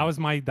explain. that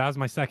was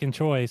my second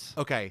choice.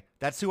 Okay,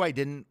 that's who I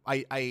didn't.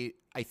 I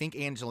think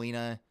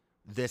Angelina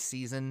this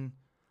season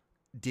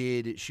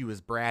she was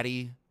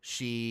bratty.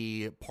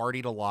 She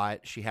partied a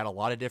lot. She had a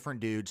lot of different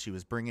dudes. She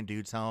was bringing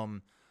dudes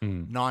home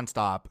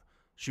nonstop.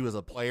 She was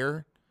a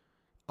player.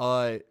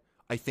 I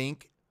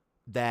think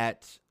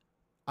that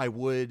I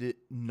would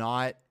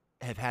not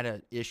have had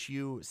an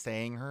issue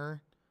saying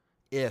her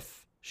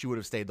if she would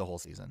have stayed the whole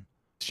season.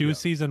 She was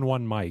season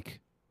 1 Mike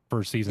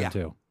for season Yeah.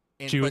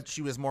 2. But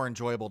she was more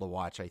enjoyable to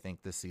watch, I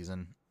think, this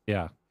season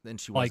Yeah. than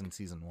she Like- was in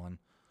season 1.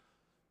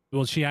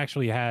 Well, she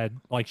actually had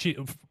like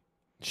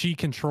she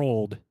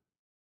controlled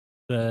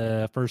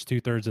the first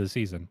 2/3 of the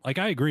season. Like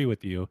I agree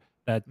with you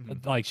that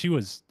Mhm. like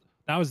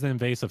that was the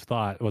invasive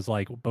thought was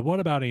like, but what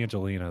about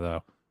Angelina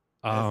though?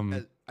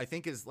 As I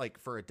think is like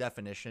for a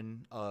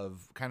definition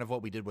of kind of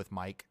what we did with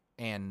Mike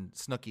and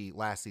Snooki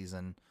last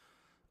season.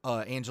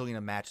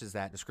 Angelina matches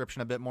that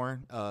description a bit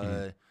more.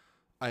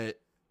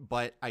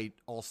 But I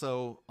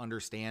also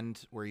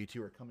understand where you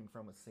two are coming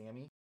from with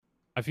Sammy.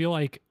 I feel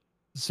like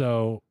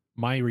so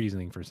my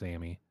reasoning for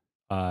Sammy,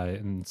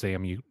 and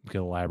Sam, you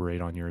can elaborate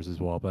on yours as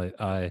well,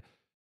 but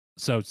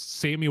so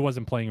Sammy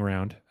wasn't playing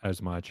around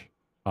as much.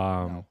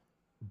 No.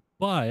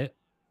 But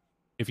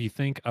if you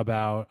think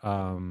about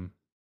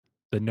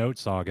the Note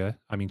saga,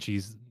 I mean,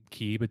 she's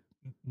key, but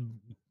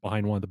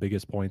behind one of the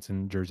biggest points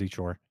in Jersey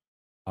Shore,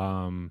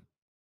 and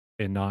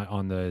not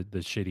on the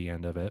shitty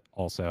end of it.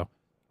 Also,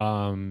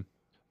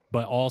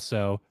 But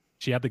also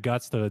she had the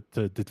guts to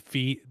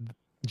defeat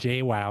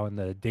JWoww in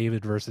the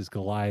David versus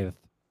Goliath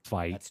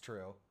fight. That's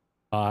true.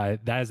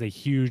 That is a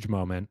huge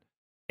moment.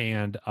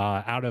 And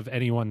out of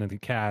anyone in the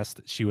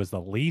cast, she was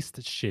the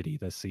least shitty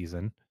this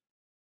season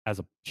as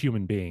a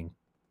human being.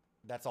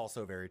 That's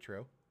also very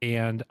true.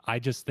 And I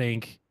just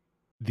think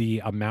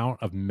the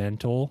amount of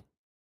mental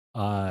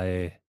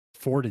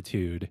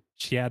fortitude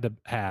she had to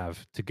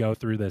have to go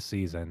through this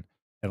season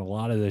and a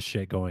lot of this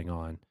shit going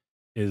on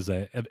is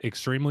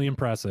extremely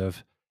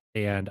impressive.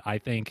 And I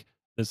think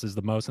this is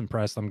the most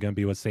impressed I'm going to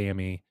be with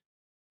Sammy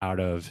out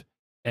of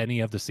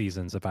any of the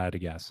seasons, if I had to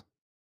guess,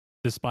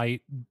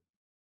 despite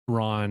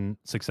Ron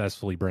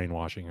successfully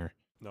brainwashing her.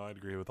 No, I'd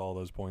agree with all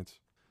those points.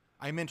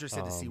 I'm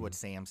interested to see what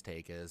Sam's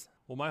take is.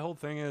 Well, my whole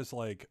thing is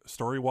like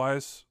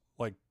story-wise,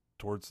 like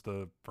towards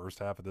the first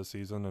half of this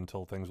season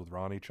until things with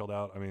Ronnie chilled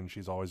out. I mean,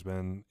 she's always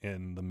been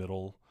in the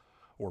middle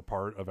or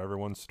part of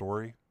everyone's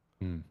story.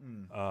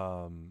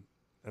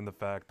 And the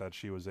fact that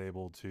she was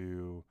able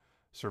to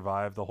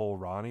survive the whole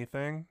Ronnie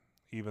thing,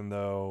 even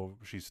though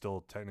she's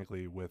still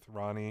technically with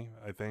Ronnie,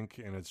 I think,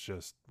 and it's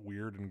just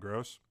weird and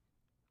gross.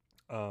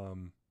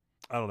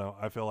 I don't know.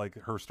 I feel like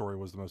her story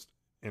was the most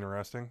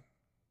interesting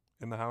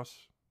in the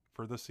house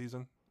for this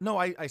season. No,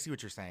 I see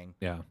what you're saying.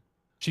 Yeah.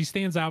 She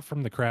stands out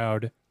from the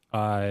crowd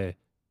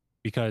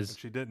because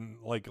she didn't,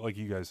 like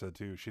you guys said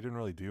too, she didn't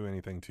really do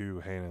anything too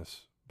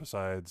heinous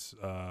besides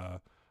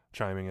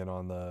chiming in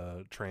on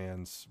the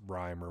trans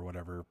rhyme or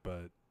whatever.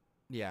 But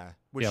yeah.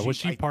 Was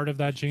she part of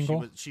that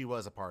jingle? She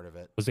was a part of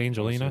it. Was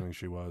Angelina? I'm assuming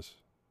she was.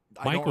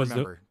 I don't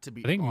remember, to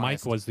be I think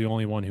honest. Mike was the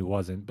only one who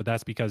wasn't, but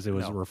that's because it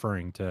was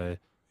referring to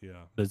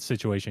the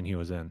situation he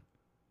was in.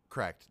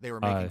 Correct. They were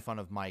making fun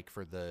of Mike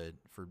for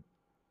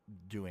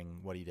doing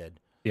what he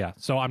did. Yeah.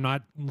 So I'm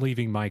not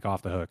leaving Mike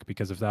off the hook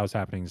because if that was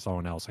happening to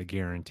someone else, I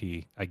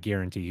guarantee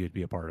he would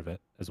be a part of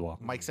it as well.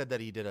 Mike said that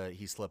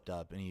he slipped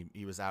up and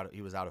he was out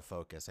of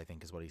focus, I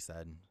think is what he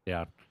said.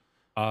 Yeah.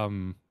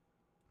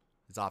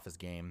 It's off his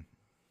game.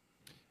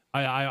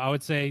 I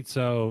would say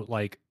so.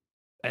 Like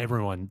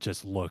everyone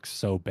just looks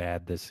so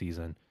bad this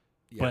season,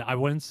 but I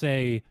wouldn't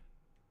say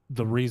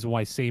the reason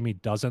why Sammy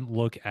doesn't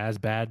look as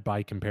bad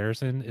by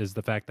comparison is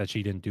the fact that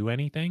she didn't do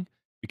anything,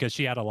 because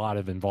she had a lot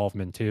of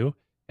involvement too.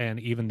 And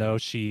even though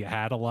she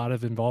had a lot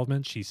of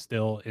involvement, she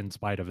still, in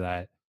spite of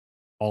that,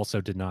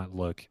 also did not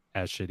look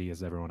as shitty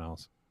as everyone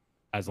else,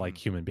 as like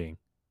human being.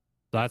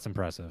 So that's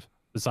impressive.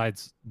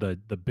 Besides the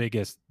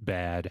biggest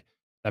bad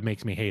that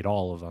makes me hate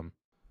all of them,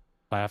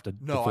 I have to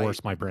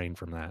divorce my brain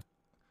from that.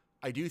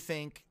 I do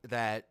think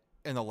that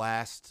in the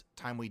last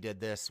time we did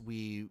this,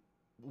 we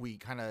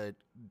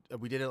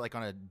did it like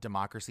on a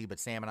democracy, but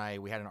Sam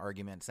and we had an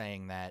argument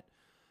saying that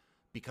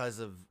because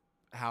of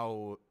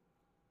how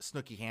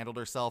Snooki handled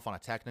herself on a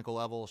technical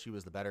level, she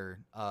was the better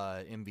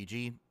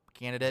MVG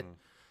candidate.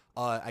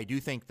 I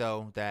do think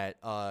though that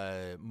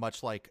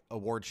much like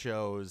award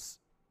shows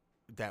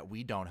that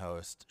we don't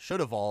host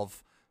should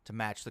evolve to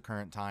match the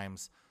current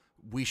times,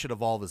 we should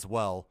evolve as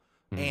well.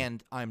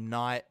 And I'm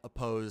not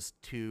opposed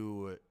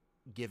to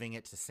giving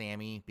it to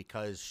Sammy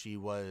because she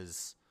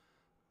was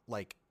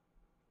like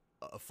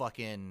a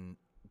fucking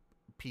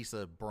piece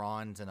of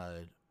bronze and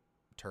a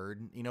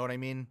turd. You know what I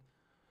mean?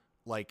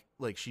 Like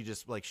she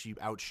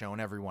outshone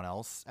everyone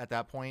else at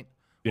that point.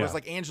 Whereas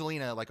like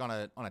Angelina, like on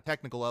a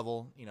technical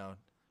level, you know,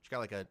 she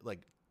got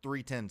like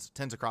 3 tens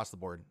across the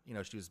board. You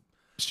know,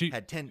 she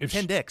had 10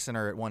 dicks in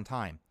her at one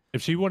time.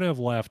 If she would have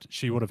left,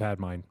 she would have had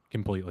mine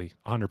completely,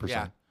 100%.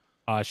 Yeah.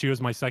 She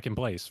was my second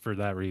place for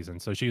that reason,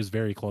 so she was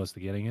very close to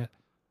getting it.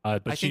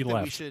 But she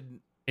left,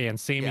 and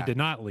Sammy did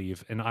not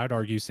leave. And I'd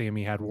argue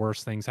Sammy had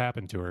worse things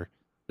happen to her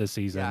this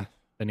season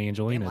than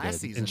Angelina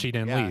did, and she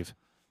didn't leave.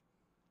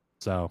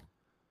 So,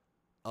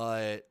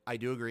 I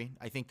do agree.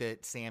 I think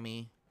that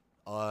Sammy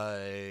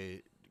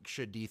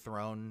should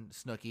dethrone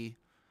Snooki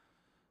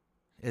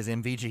as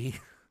MVG.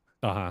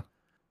 But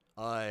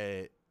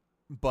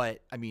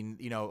I mean,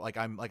 you know, like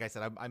I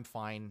said, I'm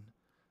fine.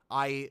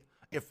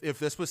 If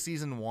this was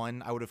season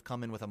 1, I would have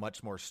come in with a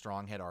much more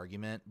strong head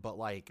argument. But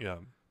like,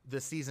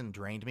 this season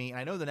drained me, and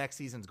I know the next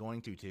season's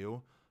going to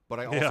too.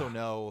 But I also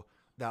know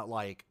that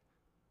like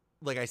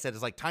I said,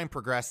 as like time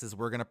progresses,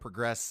 we're gonna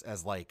progress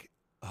as like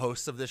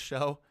hosts of this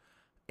show,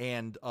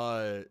 and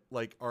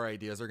like our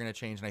ideas are gonna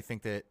change. And I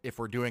think that if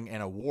we're doing an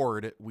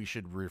award, we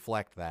should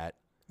reflect that.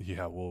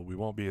 Yeah, well, we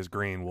won't be as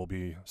green. We'll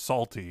be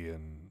salty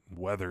and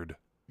weathered.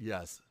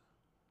 Yes.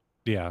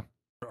 Yeah.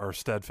 Our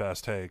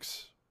steadfast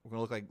takes. We're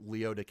gonna look like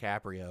Leo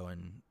DiCaprio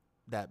in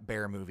that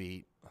bear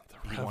movie. The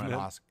He won an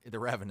Oscar, The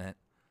Revenant,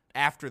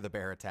 after the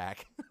bear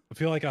attack. I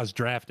feel like I was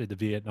drafted to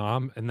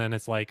Vietnam, and then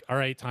it's like, all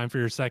right, time for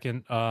your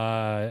second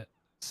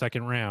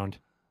round.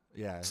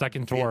 Yeah.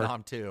 Second tour.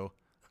 Vietnam 2.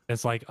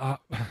 It's like,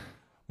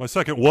 my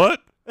second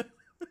what?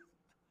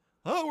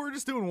 Oh, we're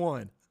just doing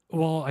one.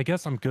 Well, I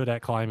guess I'm good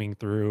at climbing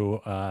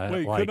through.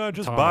 Wait, like, couldn't I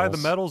just buy the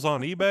tunnels. medals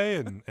on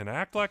eBay and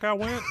act like I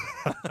went?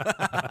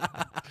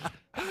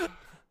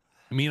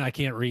 I mean, I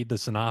can't read the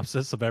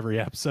synopsis of every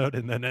episode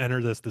and then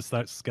enter this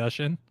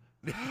discussion.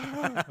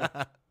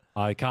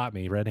 It caught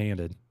me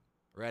red-handed.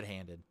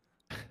 Red-handed.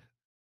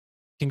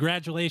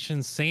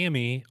 Congratulations,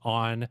 Sammy,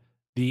 on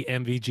the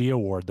MVG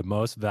award, the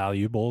most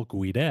valuable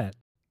Guidette.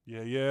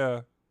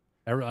 Yeah.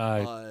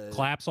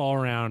 Claps all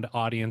around.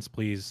 Audience,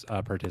 please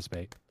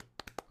participate.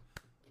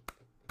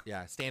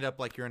 Yeah, stand up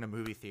like you're in a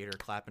movie theater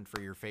clapping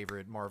for your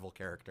favorite Marvel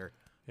character.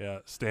 Yeah.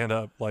 Stand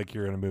up like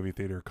you're in a movie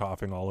theater,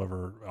 coughing all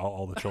over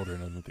all the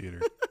children in the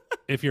theater.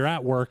 If you're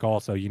at work,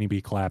 also, you need to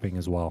be clapping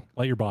as well.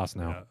 Let your boss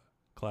know. Yeah.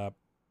 Clap.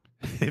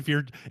 If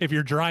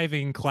you're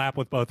driving, clap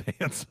with both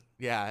hands.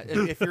 Yeah,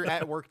 if you're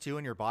at work too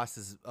and your boss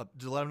is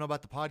to let him know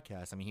about the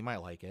podcast. I mean, he might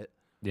like it.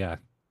 Yeah.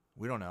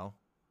 We don't know.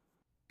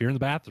 If you're in the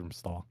bathroom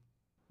stall.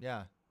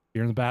 Yeah. If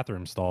you're in the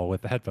bathroom stall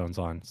with the headphones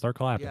on. Start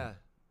clapping. Yeah.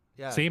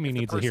 Yeah. Sammy if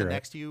needs the to hear person it.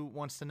 next to you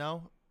wants to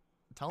know,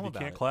 tell him You about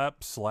can't it.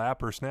 clap,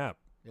 slap, or snap.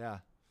 Yeah.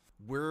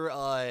 We're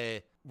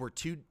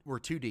too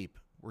deep.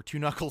 We're 2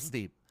 knuckles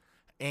deep.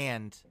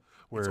 And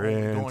We're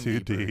only in going too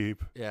deeper.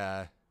 deep.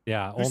 yeah.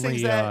 Yeah. Who Only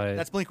sings that?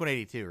 That's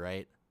Blink-182,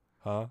 right?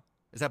 Huh?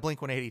 Is that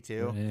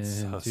Blink-182?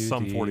 in too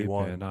Sum deep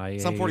 41. and I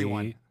Sum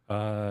 41.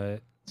 ate,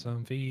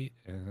 some feet.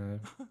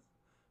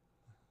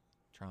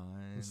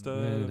 Trying. Instead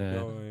of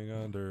going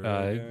under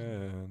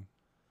again.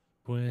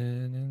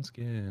 Gwen and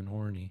skin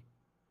horny.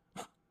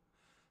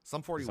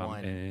 Sum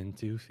 41. And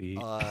 2 feet.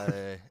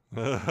 I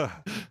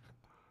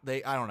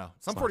don't know.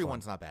 Sum not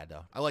 41's not bad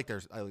though. I like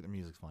their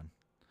music's fun.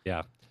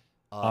 Yeah.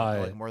 I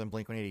like it more than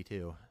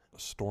Blink-182.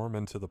 Storm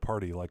into the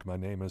party like my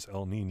name is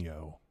El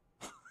Nino.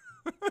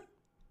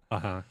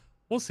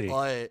 We'll see.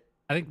 But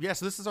I think yeah,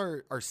 so this is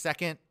our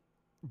second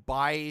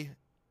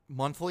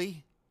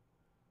bi-monthly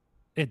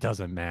it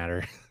doesn't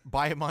matter.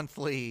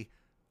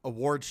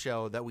 award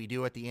show that we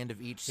do at the end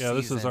of each Yeah, season.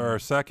 this is our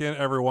second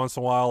every once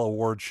in a while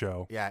award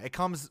show. Yeah, it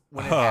comes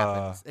when it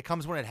happens. It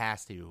comes when it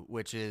has to,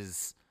 which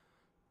is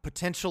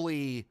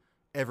potentially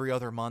every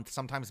other month,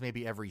 sometimes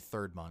maybe every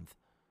third month,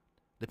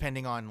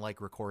 depending on like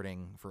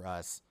recording for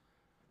us.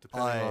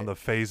 Depending on the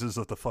phases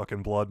of the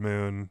fucking blood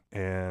moon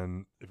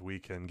and if we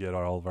can get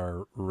all of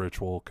our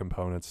ritual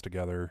components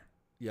together.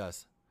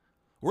 Yes.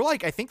 We're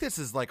like, I think this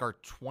is like our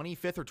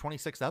 25th or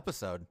 26th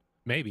episode.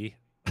 Maybe.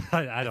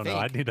 I don't know.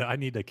 I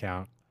need to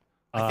count.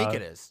 I think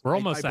it is. We're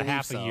almost I a believe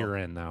half so. a year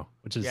in though,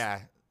 which is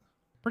Yeah.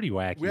 pretty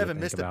wacky. We to haven't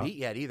think missed about. a beat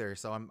yet either,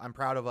 so I'm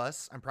proud of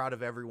us. I'm proud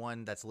of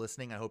everyone that's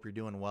listening. I hope you're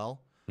doing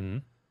well.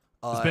 Mhm.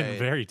 It's been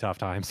very tough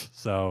times.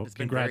 So it's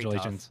been very tough.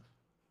 congratulations.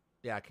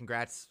 Yeah,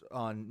 congrats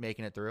on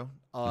making it through.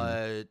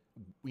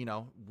 You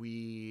know,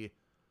 we're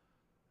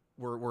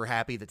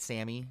happy that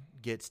Sammy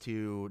gets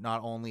to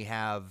not only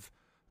have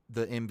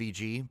the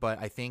MVG, but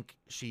I think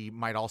she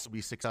might also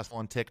be successful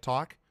on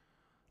TikTok.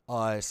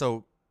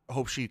 So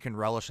hope she can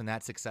relish in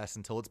that success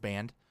until it's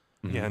banned.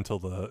 Yeah, until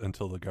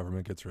the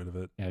government gets rid of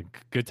it. Yeah,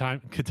 good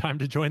time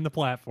to join the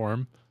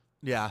platform.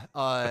 Yeah,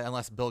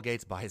 unless Bill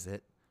Gates buys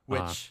it,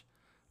 which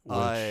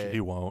Which he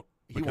won't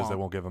because they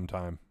won't give him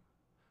time.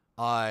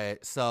 Yeah,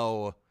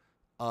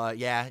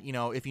 you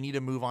know, if you need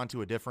to move on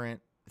to a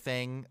different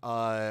thing,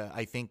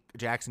 I think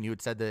Jackson, you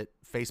had said that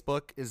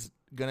Facebook is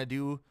gonna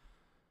do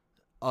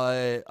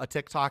a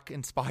TikTok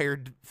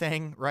inspired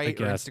thing, right? I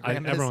guess Or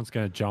Instagram is? everyone's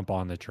gonna jump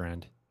on the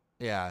trend.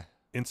 Yeah,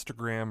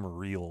 Instagram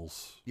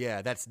Reels.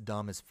 yeah, that's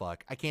dumb as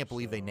fuck. I can't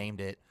believe they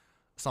named it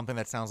something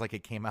that sounds like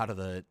it came out of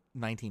the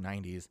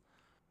 1990s,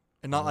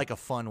 and not like a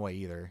fun way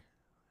either.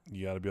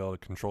 You got to be able to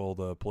control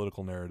the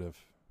political narrative.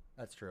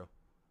 That's true.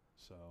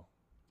 So,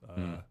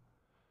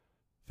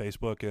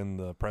 Facebook and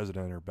the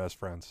president are best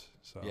friends.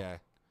 So Yeah.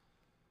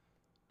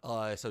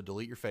 So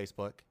delete your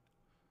Facebook.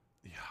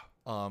 yeah.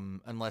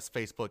 Unless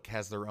Facebook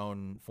has their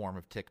own form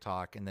of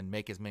TikTok, and then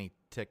make as many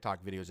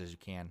TikTok videos as you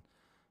can.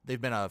 They've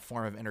been a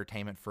form of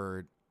entertainment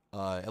for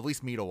at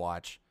least me to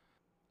watch.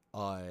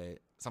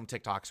 Some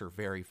TikToks are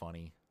very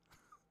funny,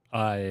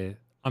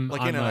 I'm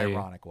like in an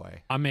ironic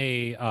way. I'm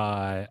a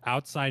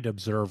outside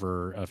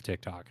observer of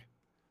TikTok.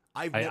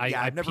 I've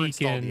I never peek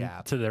installed the app.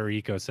 into their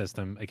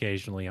ecosystem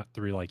occasionally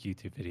through like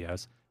YouTube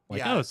videos. Like,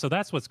 Yeah. oh, so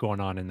that's what's going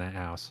on in that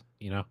house,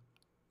 you know?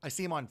 I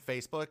see them on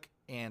Facebook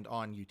and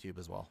on YouTube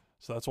as well.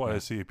 So that's why I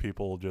see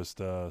people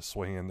just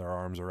swinging their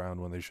arms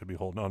around when they should be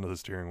holding onto the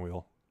steering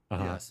wheel.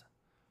 Uh-huh. Yes.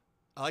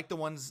 I like the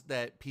ones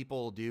that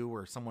people do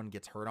where someone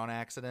gets hurt on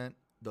accident.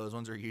 Those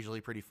ones are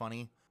usually pretty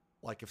funny.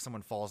 Like if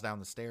someone falls down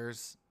the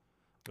stairs.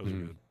 Those are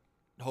good.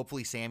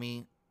 Hopefully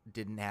Sammy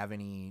didn't have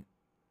any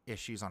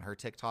issues on her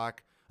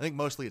TikTok. I think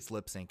mostly it's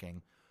lip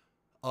syncing.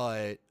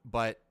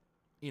 But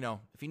you know,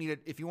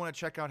 if you want to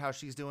check out how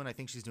she's doing, I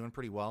think she's doing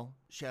pretty well.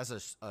 She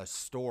has a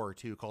store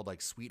too called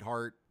like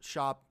Sweetheart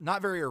Shop.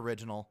 Not very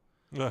original.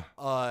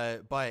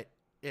 But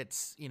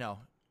it's, you know,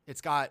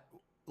 it's got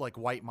like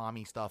white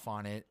mommy stuff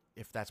on it,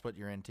 if that's what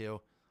you're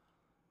into.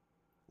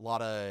 A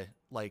lot of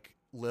like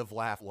live,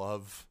 laugh,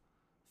 love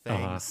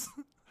things.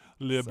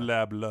 Lib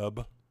lab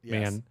lub.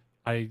 Yes.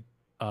 Man,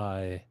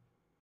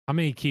 how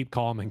many keep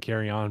calm and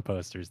carry on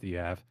posters do you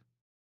have?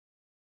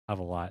 I have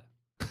a lot.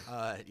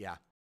 Yeah,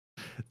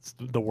 It's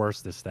the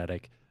worst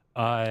aesthetic.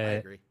 I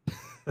agree.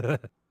 I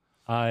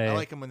I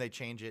like them when they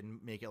change it and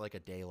make it like a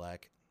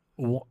Dalek.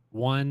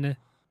 one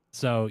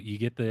So you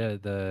get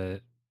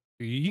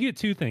you get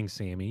two things,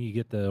 Sammy. You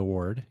get the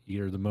award.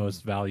 You're the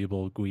most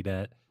valuable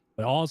Guidette,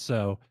 but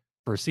also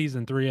for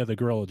season 3 of the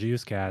Gorilla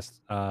Juice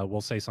Cast,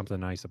 we'll say something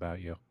nice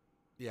about you.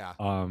 Yeah.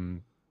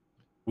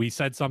 We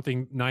said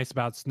something nice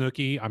about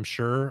Snooki. I'm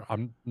sure.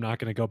 I'm not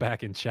going to go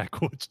back and check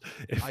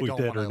if I we don't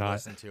did or wanna not.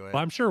 listen to it. But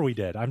I'm sure we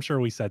did. I'm sure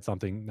we said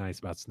something nice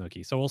about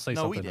Snooki. So we'll say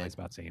No, we something did. nice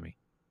about Sammy.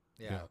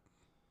 Yeah.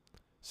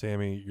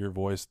 Sammy, your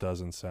voice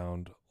doesn't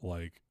sound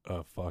like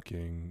a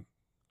fucking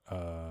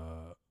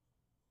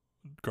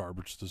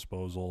garbage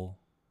disposal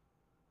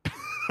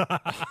at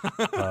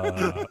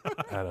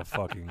a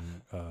fucking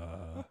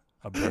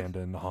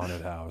abandoned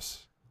haunted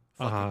house.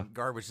 Fucking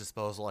garbage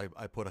disposal.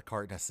 I put a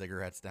carton of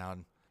cigarettes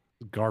down.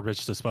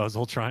 Garbage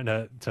disposal trying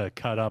to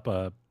cut up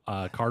a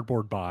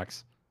cardboard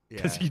box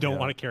because Yeah. you don't Yeah.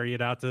 want to carry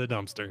it out to the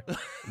dumpster.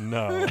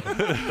 No.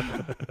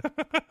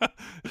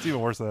 It's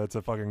even worse than that. It's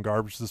a fucking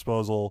garbage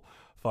disposal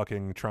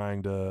fucking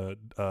trying to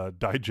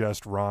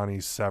digest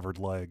Ronnie's severed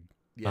leg.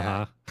 Yeah.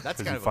 Uh-huh. That's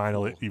Because kind you of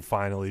finally cool. you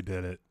finally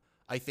did it.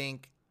 I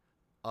think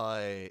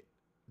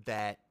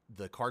that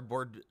the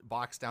cardboard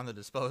box down the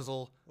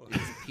disposal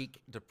is peak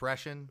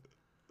depression,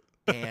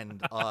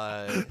 and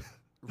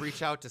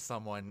reach out to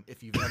someone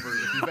if you've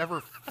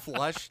ever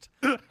flushed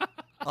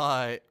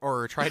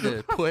or tried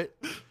to put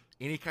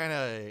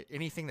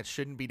anything that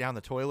shouldn't be down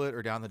the toilet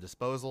or down the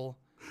disposal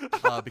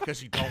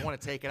because you don't want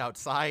to take it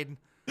outside.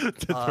 to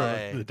throw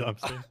it in the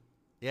dumpster.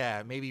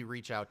 Yeah, maybe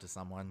reach out to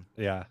someone.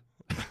 Yeah.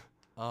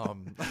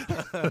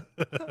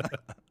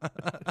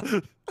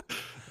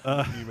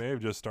 You may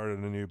have just started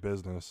a new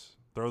business.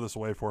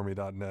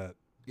 Throwthisawayforme.net.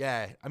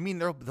 Yeah, I mean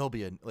there'll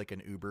be an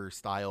Uber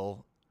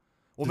style.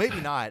 Well, maybe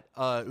not.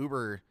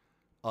 Uber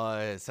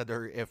said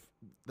if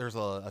there's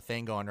a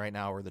thing going right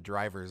now where the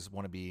drivers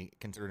want to be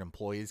considered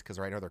employees because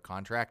right now they're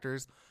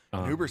contractors.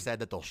 And Uber said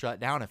that they'll shut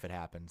down if it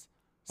happens.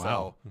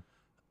 Wow.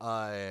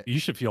 So, You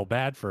should feel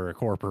bad for a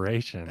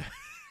corporation.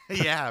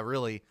 yeah,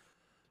 really.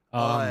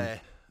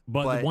 But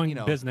but, the one you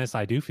know- business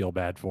I do feel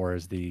bad for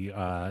is the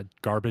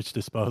garbage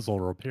disposal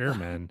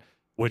repairmen,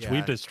 which Yeah.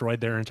 we've destroyed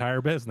their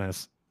entire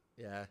business.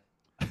 Yeah.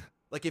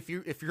 Like if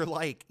you're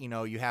like,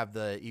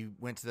 you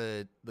went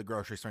to the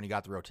grocery store and you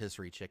got the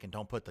rotisserie chicken,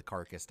 don't put the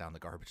carcass down the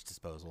garbage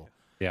disposal.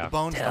 Yeah. The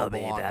bones don't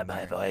belong in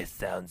there. voice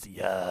sounds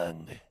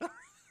young.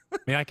 I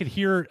mean, I could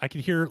hear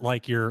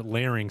like your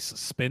larynx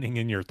spinning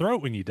in your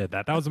throat when you did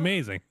that. That was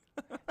amazing.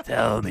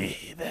 Tell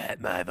me that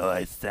my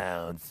voice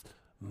sounds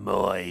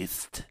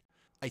moist.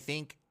 I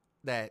think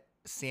that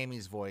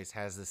Sammy's voice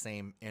has the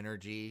same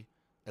energy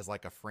as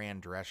like a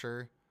Fran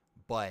Drescher,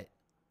 but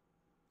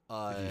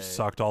You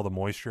sucked all the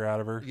moisture out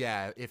of her.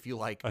 yeah, if you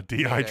like A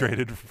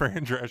dehydrated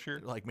Fran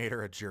Drescher. made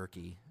her a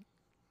jerky,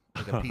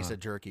 like a piece of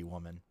jerky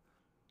woman.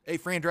 Hey,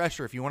 Fran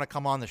Drescher, if you want to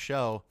come on the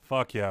show,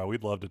 Fuck yeah,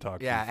 we'd love to talk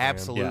to you. yeah, Fran.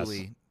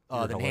 absolutely.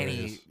 You're The nanny,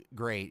 hilarious.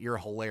 great. You're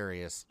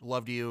hilarious.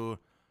 Loved you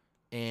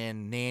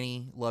in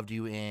Nanny. Loved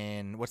you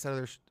in what's that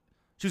other?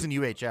 She was in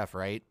UHF,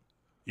 right?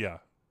 Yeah.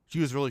 She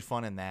was really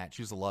fun in that.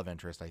 She was a love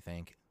interest, I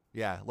think.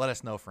 Yeah, let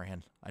us know,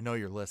 Fran. I know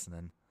you're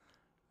listening.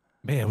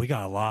 Man, we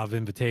got a lot of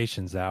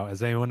invitations out.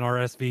 Has anyone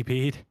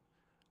RSVP'd?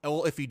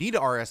 Well, if you need to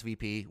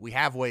RSVP, we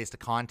have ways to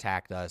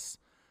contact us.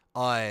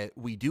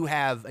 We do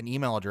have an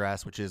email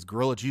address, which is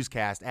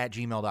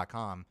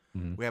gorillajuicecast@gmail.com.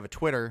 We have a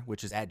Twitter,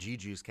 which is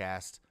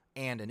 @gjuicecast,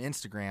 and an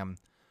Instagram,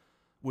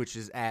 which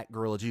is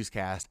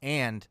 @gorillajuicecast.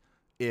 And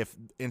if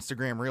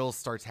Instagram Reels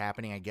starts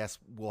happening, I guess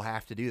we'll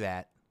have to do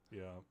that.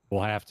 Yeah.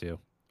 We'll have to.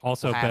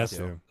 Also, We'll have best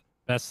to.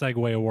 best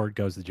segue award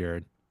goes to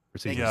Jared. For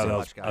Thank season you Yeah, so two. that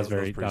much, That was guys.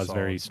 very pretty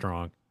very solid.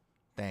 strong.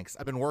 Thanks.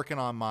 I've been working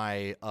on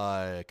my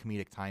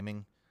comedic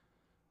timing.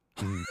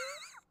 Mm.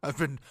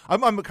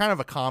 I'm kind of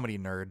a comedy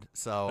nerd, I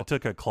so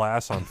took a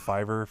class on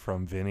Fiverr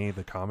from Vinny,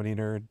 the comedy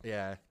nerd.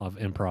 yeah. Of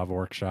improv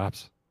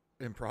workshops.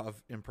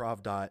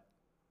 Improv dot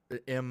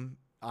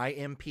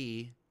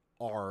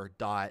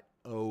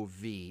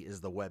impr.ov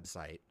is the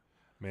website.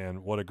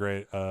 Man, what a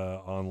great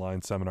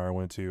online seminar I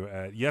went to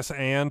at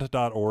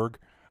yesand.org.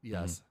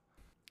 Yes.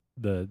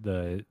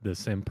 The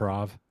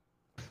Simprov.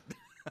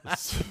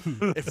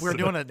 If we're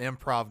doing an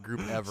improv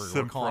group ever,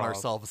 we're calling Simprov.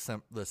 ourselves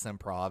the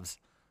Simprovs.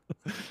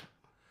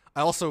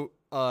 I also,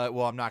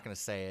 well, I'm not going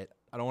to say it.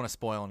 I don't want to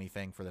spoil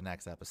anything for the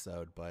next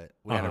episode, but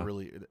we had a Uh-huh.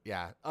 really,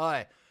 yeah.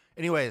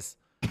 Anyways,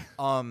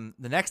 the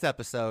next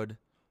episode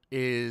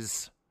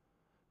is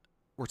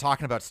we're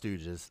talking about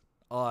Stooges.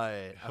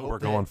 I hope We're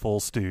that- going full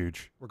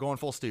stooge. We're going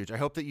full Stooge. I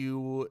hope that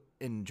you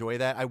enjoy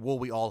that.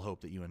 We all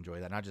hope that you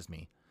enjoy that, not just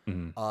me.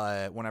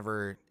 Mhm.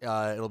 Whenever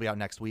it'll be out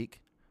next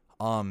week.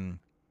 Some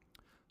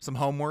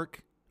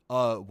homework.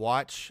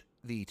 Watch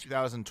the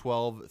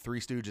 2012 Three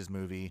Stooges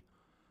movie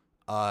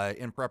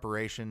in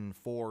preparation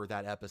for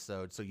that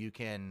episode, so you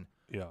can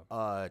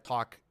Yeah.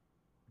 talk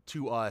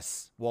to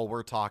us while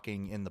we're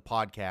talking in the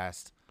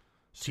podcast.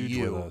 Stooge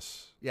you. with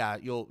us. Yeah,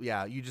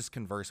 you just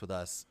converse with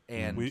us,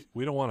 and We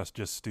don't want to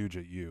just stooge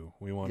at you.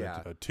 We want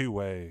Yeah. a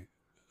two-way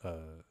a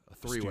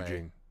three-way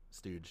stooging.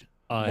 Stooge.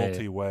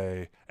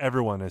 Multi-way.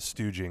 Everyone is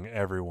stooging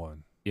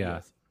everyone. Yeah.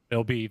 Yes.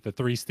 It'll be the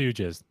Three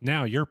Stooges.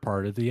 Now you're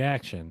part of the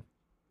action.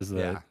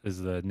 is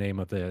the name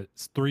of the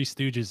Three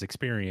Stooges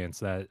experience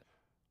that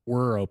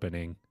we're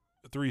opening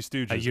The Three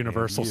Stooges at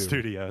Universal and you.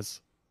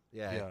 Studios.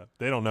 Yeah,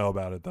 they don't know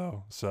about it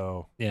though.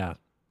 So Yeah.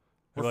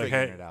 they're We're like,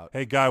 figuring hey, it out.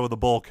 hey, guy with a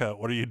bowl cut,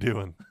 what are you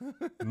doing?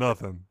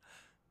 Nothing.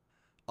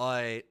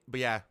 But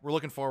yeah, we're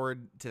looking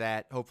forward to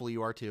that. Hopefully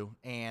you are too.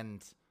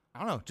 And I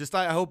don't know, just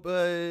I hope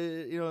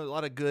a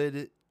lot of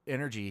good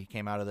energy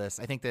came out of this.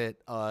 I think that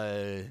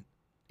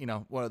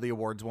one of the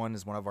awards one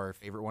is one of our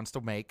favorite ones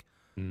to make.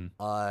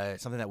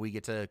 Something that we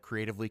get to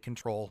creatively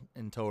control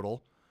in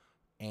total.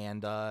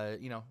 And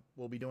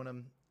we'll be doing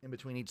them in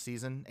between each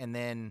season. And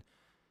then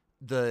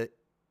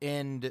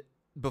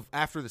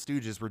after the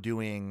Stooges, we're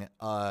doing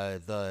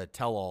the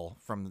tell-all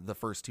from the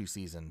first 2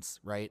 seasons,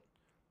 right?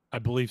 I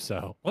believe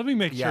so. Let me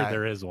make sure Yeah.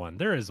 there is one.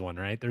 There is one,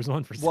 right? There's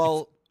one for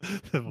Well,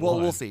 season we'll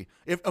one. see.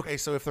 If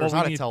there's Well, we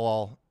not a need-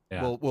 tell-all,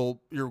 Yeah.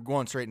 you're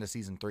going straight into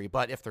season 3.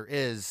 But if there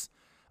is,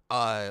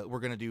 we're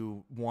gonna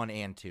do 1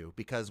 and 2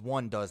 because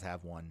 1 does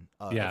have one.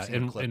 I've Yeah,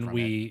 seen a clip and from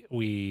it.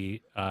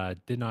 we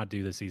did not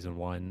do the season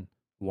one,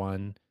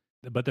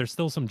 but there's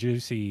still some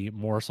juicy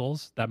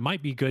morsels that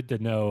might be good to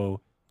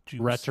know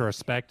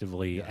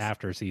retrospectively Yes.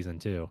 after season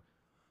 2.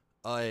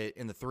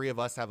 And the 3 of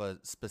us have a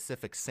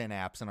specific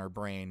synapse in our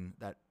brain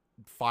that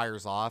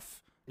fires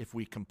off if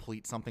we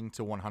complete something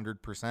to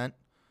 100%.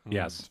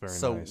 Yes. It's very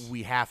So nice.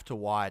 we have to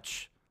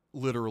watch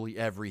literally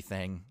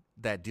everything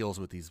that deals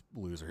with these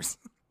losers.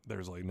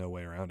 There's like no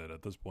way around it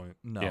at this point.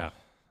 No. Yeah.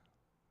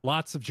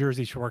 Lots of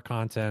Jersey Shore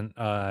content.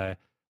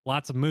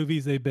 Lots of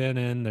movies they've been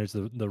in. There's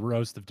the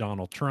roast of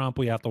Donald Trump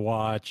we have to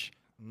watch.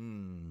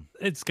 Mm,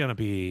 It's gonna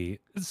be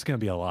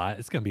a lot.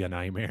 It's gonna be a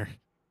nightmare.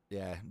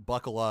 yeah.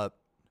 Buckle up,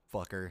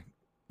 fucker.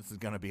 This is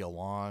gonna be a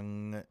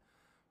long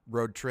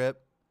road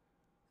trip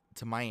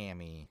to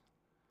Miami.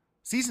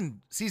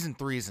 Season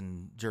 3's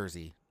in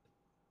Jersey.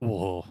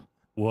 Whoa,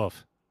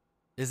 woof.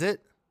 Is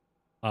it?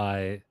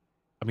 I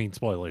mean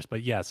spoilers,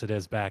 but yes, it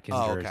is back in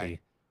Oh, Jersey. okay.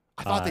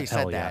 I thought they said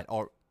hell yeah. that.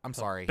 Oh, I'm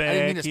sorry. I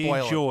didn't mean to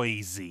spoil it.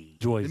 Joyzy. I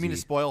didn't mean to Joyzy.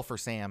 spoil for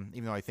Sam,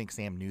 even though I think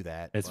Sam knew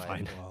that. It's but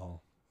fine.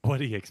 Well, What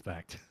do you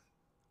expect?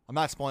 I'm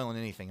not spoiling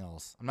anything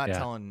else. I'm not Yeah.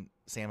 telling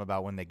Sam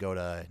about when they go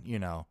to,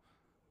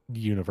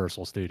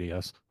 Universal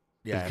Studios.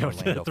 yeah, in Go to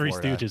Orlando, the Three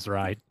Florida. Stooges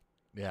ride.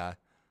 Yeah.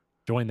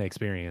 Join the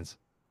experience.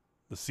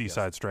 the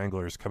Seaside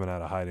Stranglers coming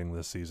out of hiding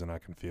this season. I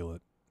can feel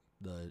it.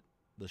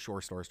 The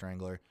Shore Store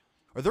Strangler.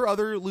 Are there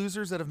other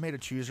losers that have made a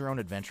Choose Your Own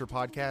Adventure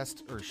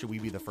podcast, or should we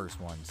be the first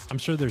ones? I'm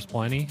sure there's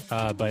plenty,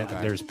 but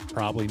Okay. there's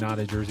probably not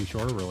a Jersey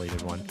Shore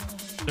related one.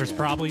 There's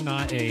probably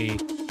not a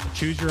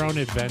Choose Your Own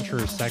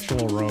Adventure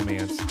sexual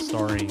romance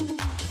starring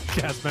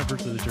cast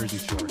members of the Jersey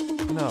Shore.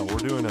 No,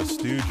 we're doing a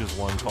Stooges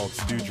one called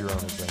Stooge Your Own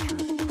Adventure.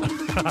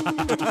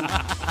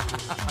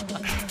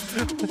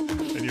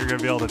 And you're going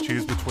to be able to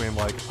choose between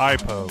like eye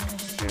poke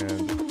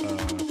and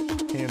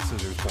hand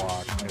scissors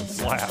block and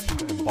slap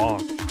and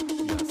bonk.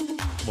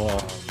 Yes. Well,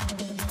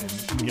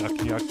 And yuck,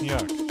 yuck,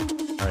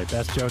 yuck. all right,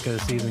 best joke of the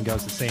season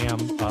goes to Sam.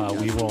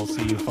 We will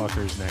see you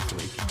fuckers next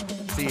week.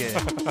 See ya.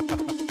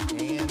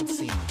 And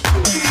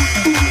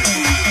scene.